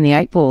behind the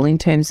 8 ball in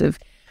terms of,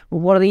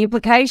 well, what are the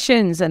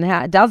implications and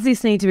how does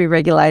this need to be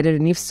regulated?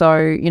 And if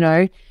so,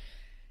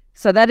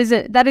 so that is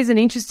an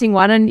interesting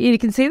one. And you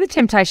can see the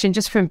temptation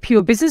just from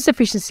pure business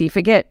efficiency.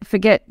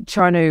 Forget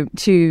trying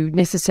to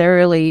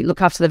necessarily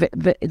look after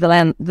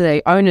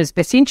the owner's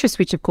best interest,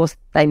 which of course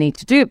they need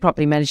to do,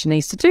 property manager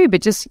needs to do,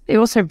 but just they're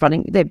also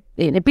they're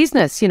in a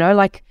business,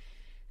 like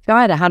if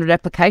I had 100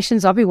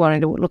 applications, I'd be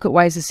wanting to look at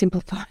ways to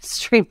simplify and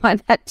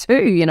streamline that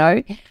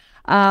too,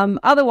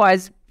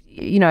 Otherwise,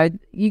 you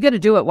got to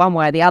do it one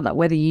way or the other,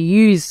 whether you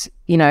use,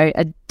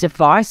 a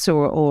device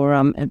or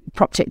a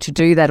prop tech to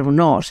do that or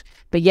not.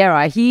 But yeah,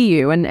 I hear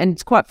you. And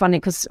it's quite funny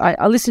because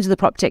I listen to the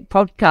prop tech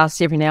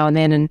podcast every now and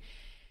then, and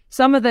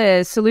some of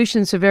the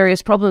solutions for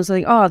various problems, I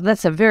think, oh,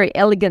 that's a very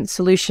elegant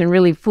solution,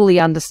 really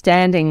fully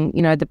understanding,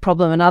 the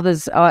problem. And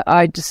others,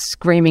 I just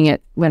screaming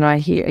it when I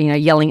hear,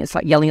 yelling. It's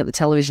like yelling at the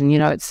television,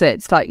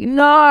 it's like,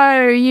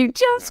 no, you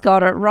just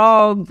got it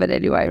wrong. But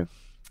anyway,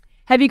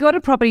 have you got a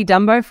property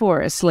Dumbo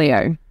for us,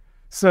 Leo?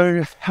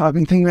 So I've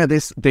been thinking about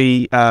this.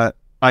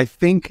 I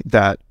think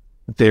that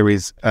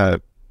there's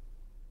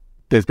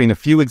been a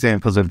few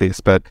examples of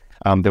this, but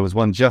there was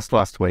one just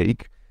last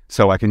week,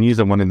 so I can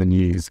use one in the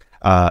news,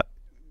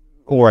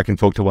 or I can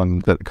talk to one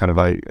that kind of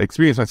I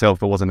experienced myself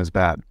but wasn't as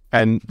bad.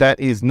 And that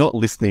is not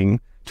listening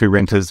to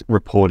renters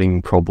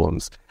reporting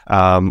problems.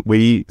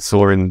 We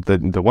saw in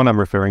the one I'm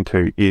referring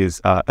to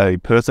is a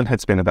person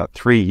had spent about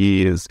 3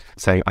 years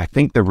saying, I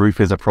think the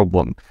roof is a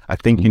problem. I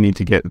think you need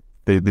to get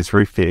this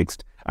roof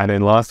fixed. And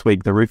then last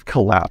week, the roof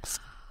collapsed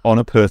on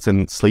a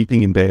person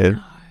sleeping in bed.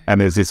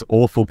 And there's this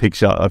awful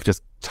picture of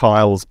just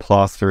tiles,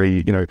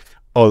 plastery,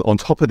 on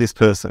top of this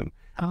person.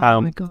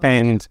 My God.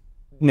 And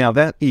now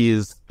that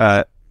is,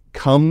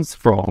 comes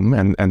from,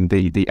 and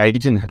the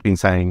agent had been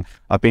saying,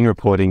 I've been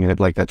reporting it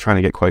like that, trying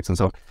to get quotes and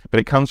so on.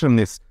 But it comes from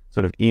this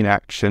sort of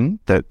inaction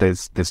that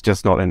there's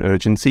just not an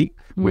urgency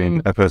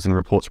when a person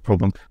reports a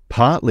problem,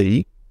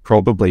 partly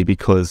probably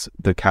because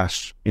the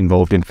cash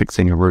involved in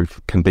fixing a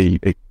roof can be,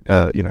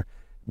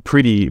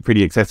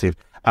 pretty excessive.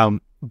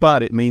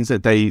 But it means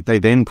that they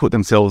then put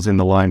themselves in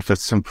the line for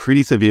some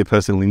pretty severe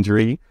personal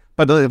injury,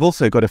 but they've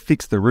also got to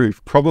fix the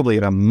roof probably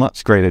at a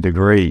much greater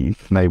degree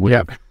than they would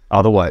have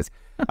otherwise.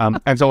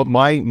 And so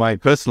my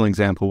personal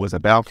example was a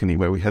balcony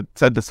where we had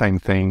said the same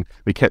thing.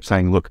 We kept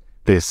saying, look,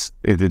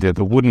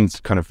 the wooden's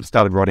kind of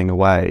started rotting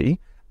away.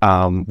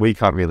 We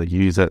can't really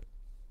use it.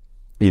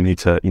 You need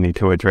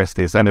to address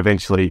this. And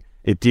eventually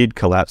it did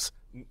collapse.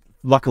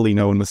 Luckily,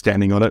 no one was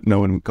standing on it.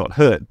 No one got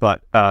hurt,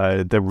 but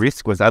the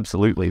risk was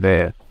absolutely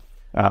there.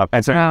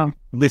 And so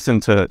listen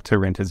to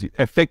renters.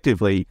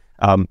 Effectively,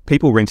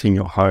 people renting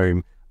your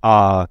home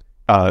are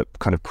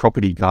kind of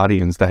property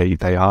guardians.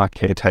 They are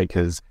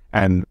caretakers,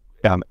 and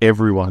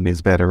everyone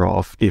is better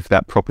off if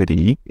that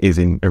property is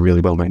in a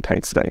really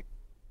well-maintained state.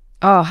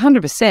 Oh,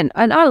 100%.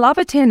 And I love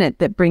a tenant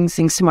that brings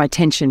things to my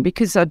attention,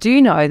 because I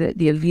do know that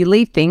you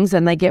leave things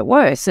and they get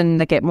worse and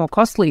they get more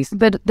costly.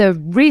 But the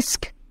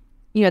risk,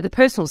 the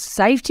personal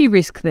safety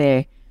risk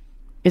there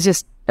is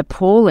just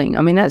appalling.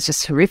 I mean, that's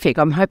just horrific.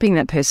 I'm hoping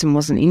that person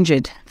wasn't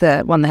injured,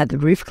 the one that had the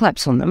roof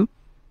collapse on them.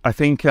 I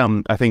think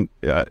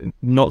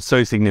not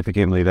so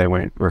significantly they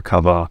won't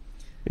recover,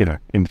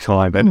 in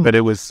time. But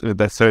it was,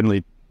 there's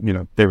certainly,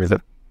 there is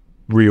a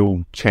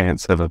real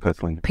chance of a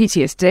personal injury.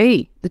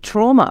 PTSD, the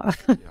trauma,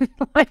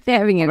 like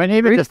having it. I mean,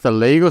 even just the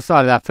legal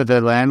side of that for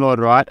the landlord,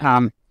 right?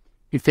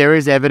 If there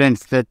is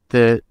evidence that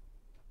the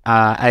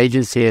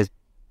agency has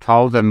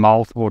told them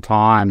multiple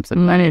times that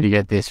they need to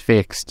get this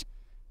fixed.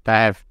 They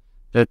have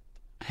the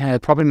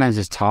property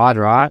manager's tired,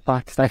 right?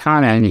 Like they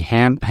can't only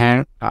hound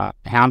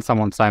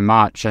someone so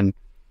much. And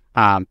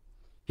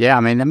yeah, I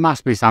mean, there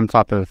must be some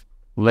type of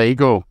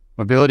legal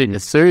ability to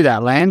sue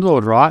that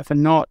landlord, right, for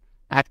not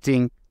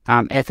acting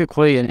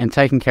ethically and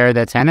taking care of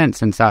their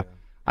tenants. And so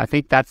I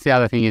think that's the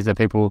other thing is that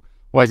people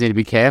always need to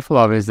be careful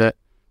of, is that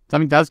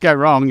something does go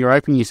wrong, you're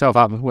opening yourself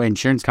up where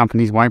insurance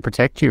companies won't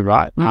protect you,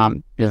 right?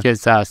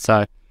 Because,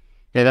 so,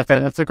 yeah,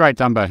 that's a great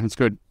Dumbo. It's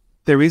good.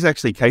 There is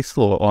actually case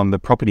law on the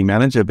property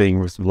manager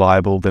being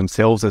liable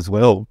themselves as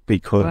well,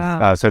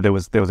 because so there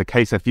was a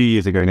case a few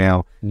years ago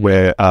now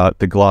where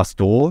the glass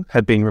door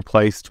had been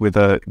replaced with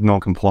a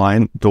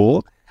non-compliant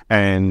door,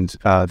 and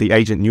the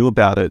agent knew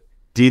about it,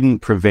 didn't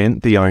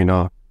prevent the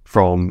owner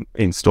from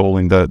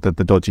installing the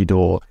dodgy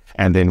door,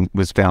 and then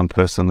was found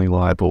personally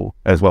liable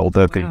as well.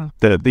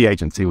 The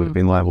agency would have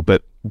been liable,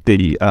 but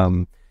the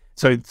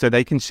so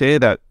they can share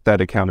that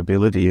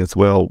accountability as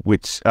well,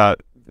 which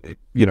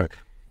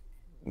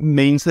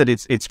means that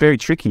it's very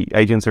tricky.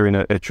 Agents are in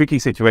a tricky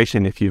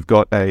situation if you've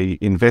got a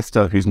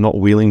investor who's not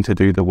willing to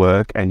do the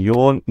work, and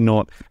you're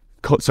not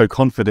so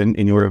confident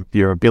in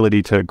your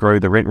ability to grow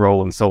the rent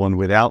roll and so on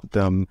without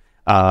them,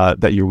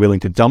 that you're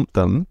willing to dump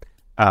them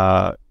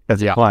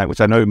as a client, which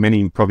I know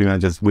many property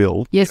managers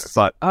will. Yes,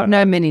 but I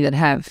know many that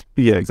have.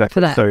 Yeah, exactly.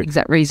 For that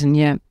exact reason,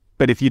 yeah.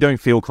 But if you don't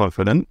feel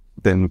confident,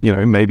 then,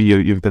 maybe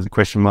you've got a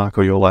question mark,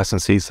 or your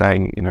licensee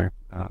saying, no,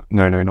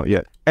 not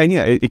yet. And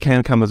yeah, it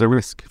can come as a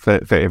risk for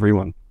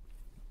everyone.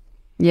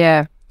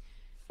 Yeah.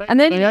 And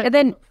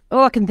then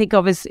all I can think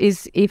of is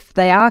if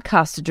they are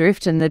cast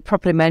adrift and the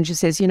property manager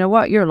says, you know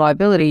what, you're a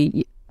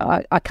liability,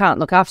 I can't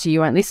look after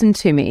you, won't listen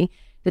to me.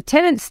 The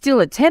tenant's still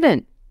a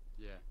tenant.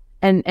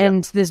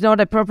 And there's not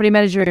a property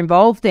manager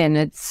involved then.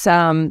 It's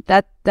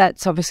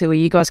that's obviously where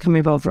you guys come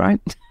involved,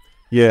 right?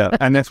 Yeah,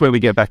 and that's where we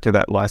get back to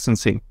that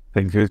licensing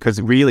thing, because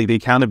really the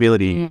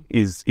accountability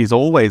is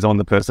always on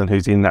the person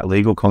who's in that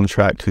legal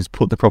contract, who's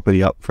put the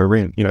property up for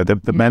rent.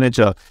 The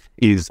manager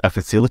is a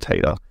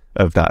facilitator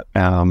of that.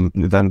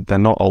 They're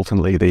not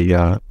ultimately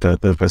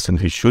the person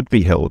who should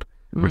be held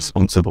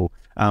responsible.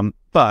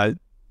 But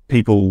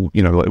people,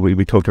 like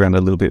we talked around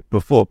a little bit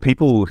before,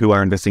 people who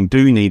are investing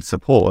do need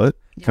support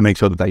to make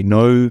sure that they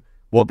know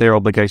what their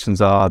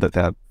obligations are, that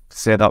they're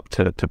set up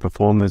to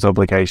perform those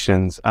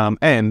obligations.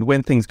 And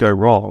when things go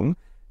wrong,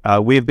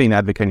 we've been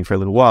advocating for a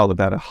little while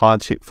about a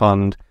hardship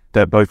fund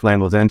that both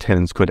landlords and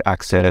tenants could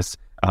access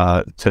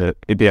to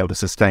be able to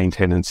sustain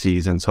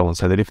tenancies and so on,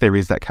 so that if there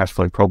is that cash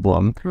flow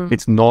problem,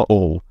 it's not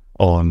all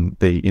on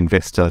the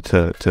investor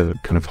to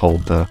kind of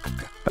hold the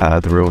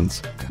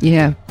ruins.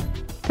 Yeah.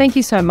 Thank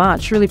you so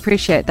much. Really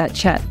appreciate that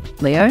chat,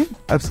 Leo.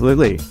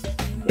 Absolutely.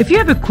 If you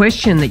have a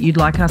question that you'd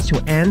like us to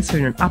answer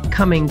in an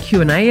upcoming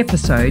Q&A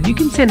episode, you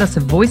can send us a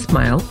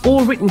voicemail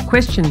or written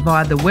question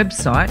via the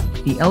website,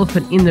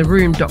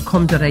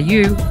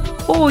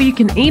 theelephantintheroom.com.au, or you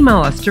can email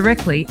us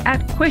directly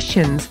at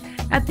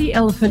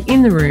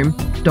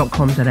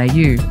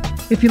questions@theelephantintheroom.com.au.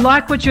 If you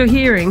like what you're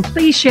hearing,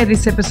 please share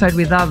this episode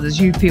with others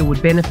you feel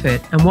would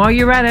benefit. And while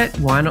you're at it,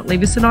 why not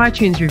leave us an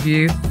iTunes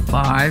review?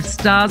 5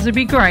 stars would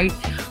be great.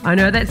 I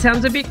know that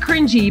sounds a bit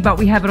cringy, but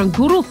we have it on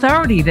good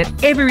authority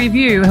that every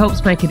review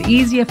helps make it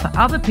easier for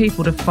other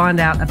people to find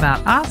out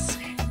about us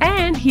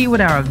and hear what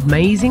our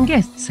amazing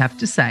guests have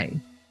to say.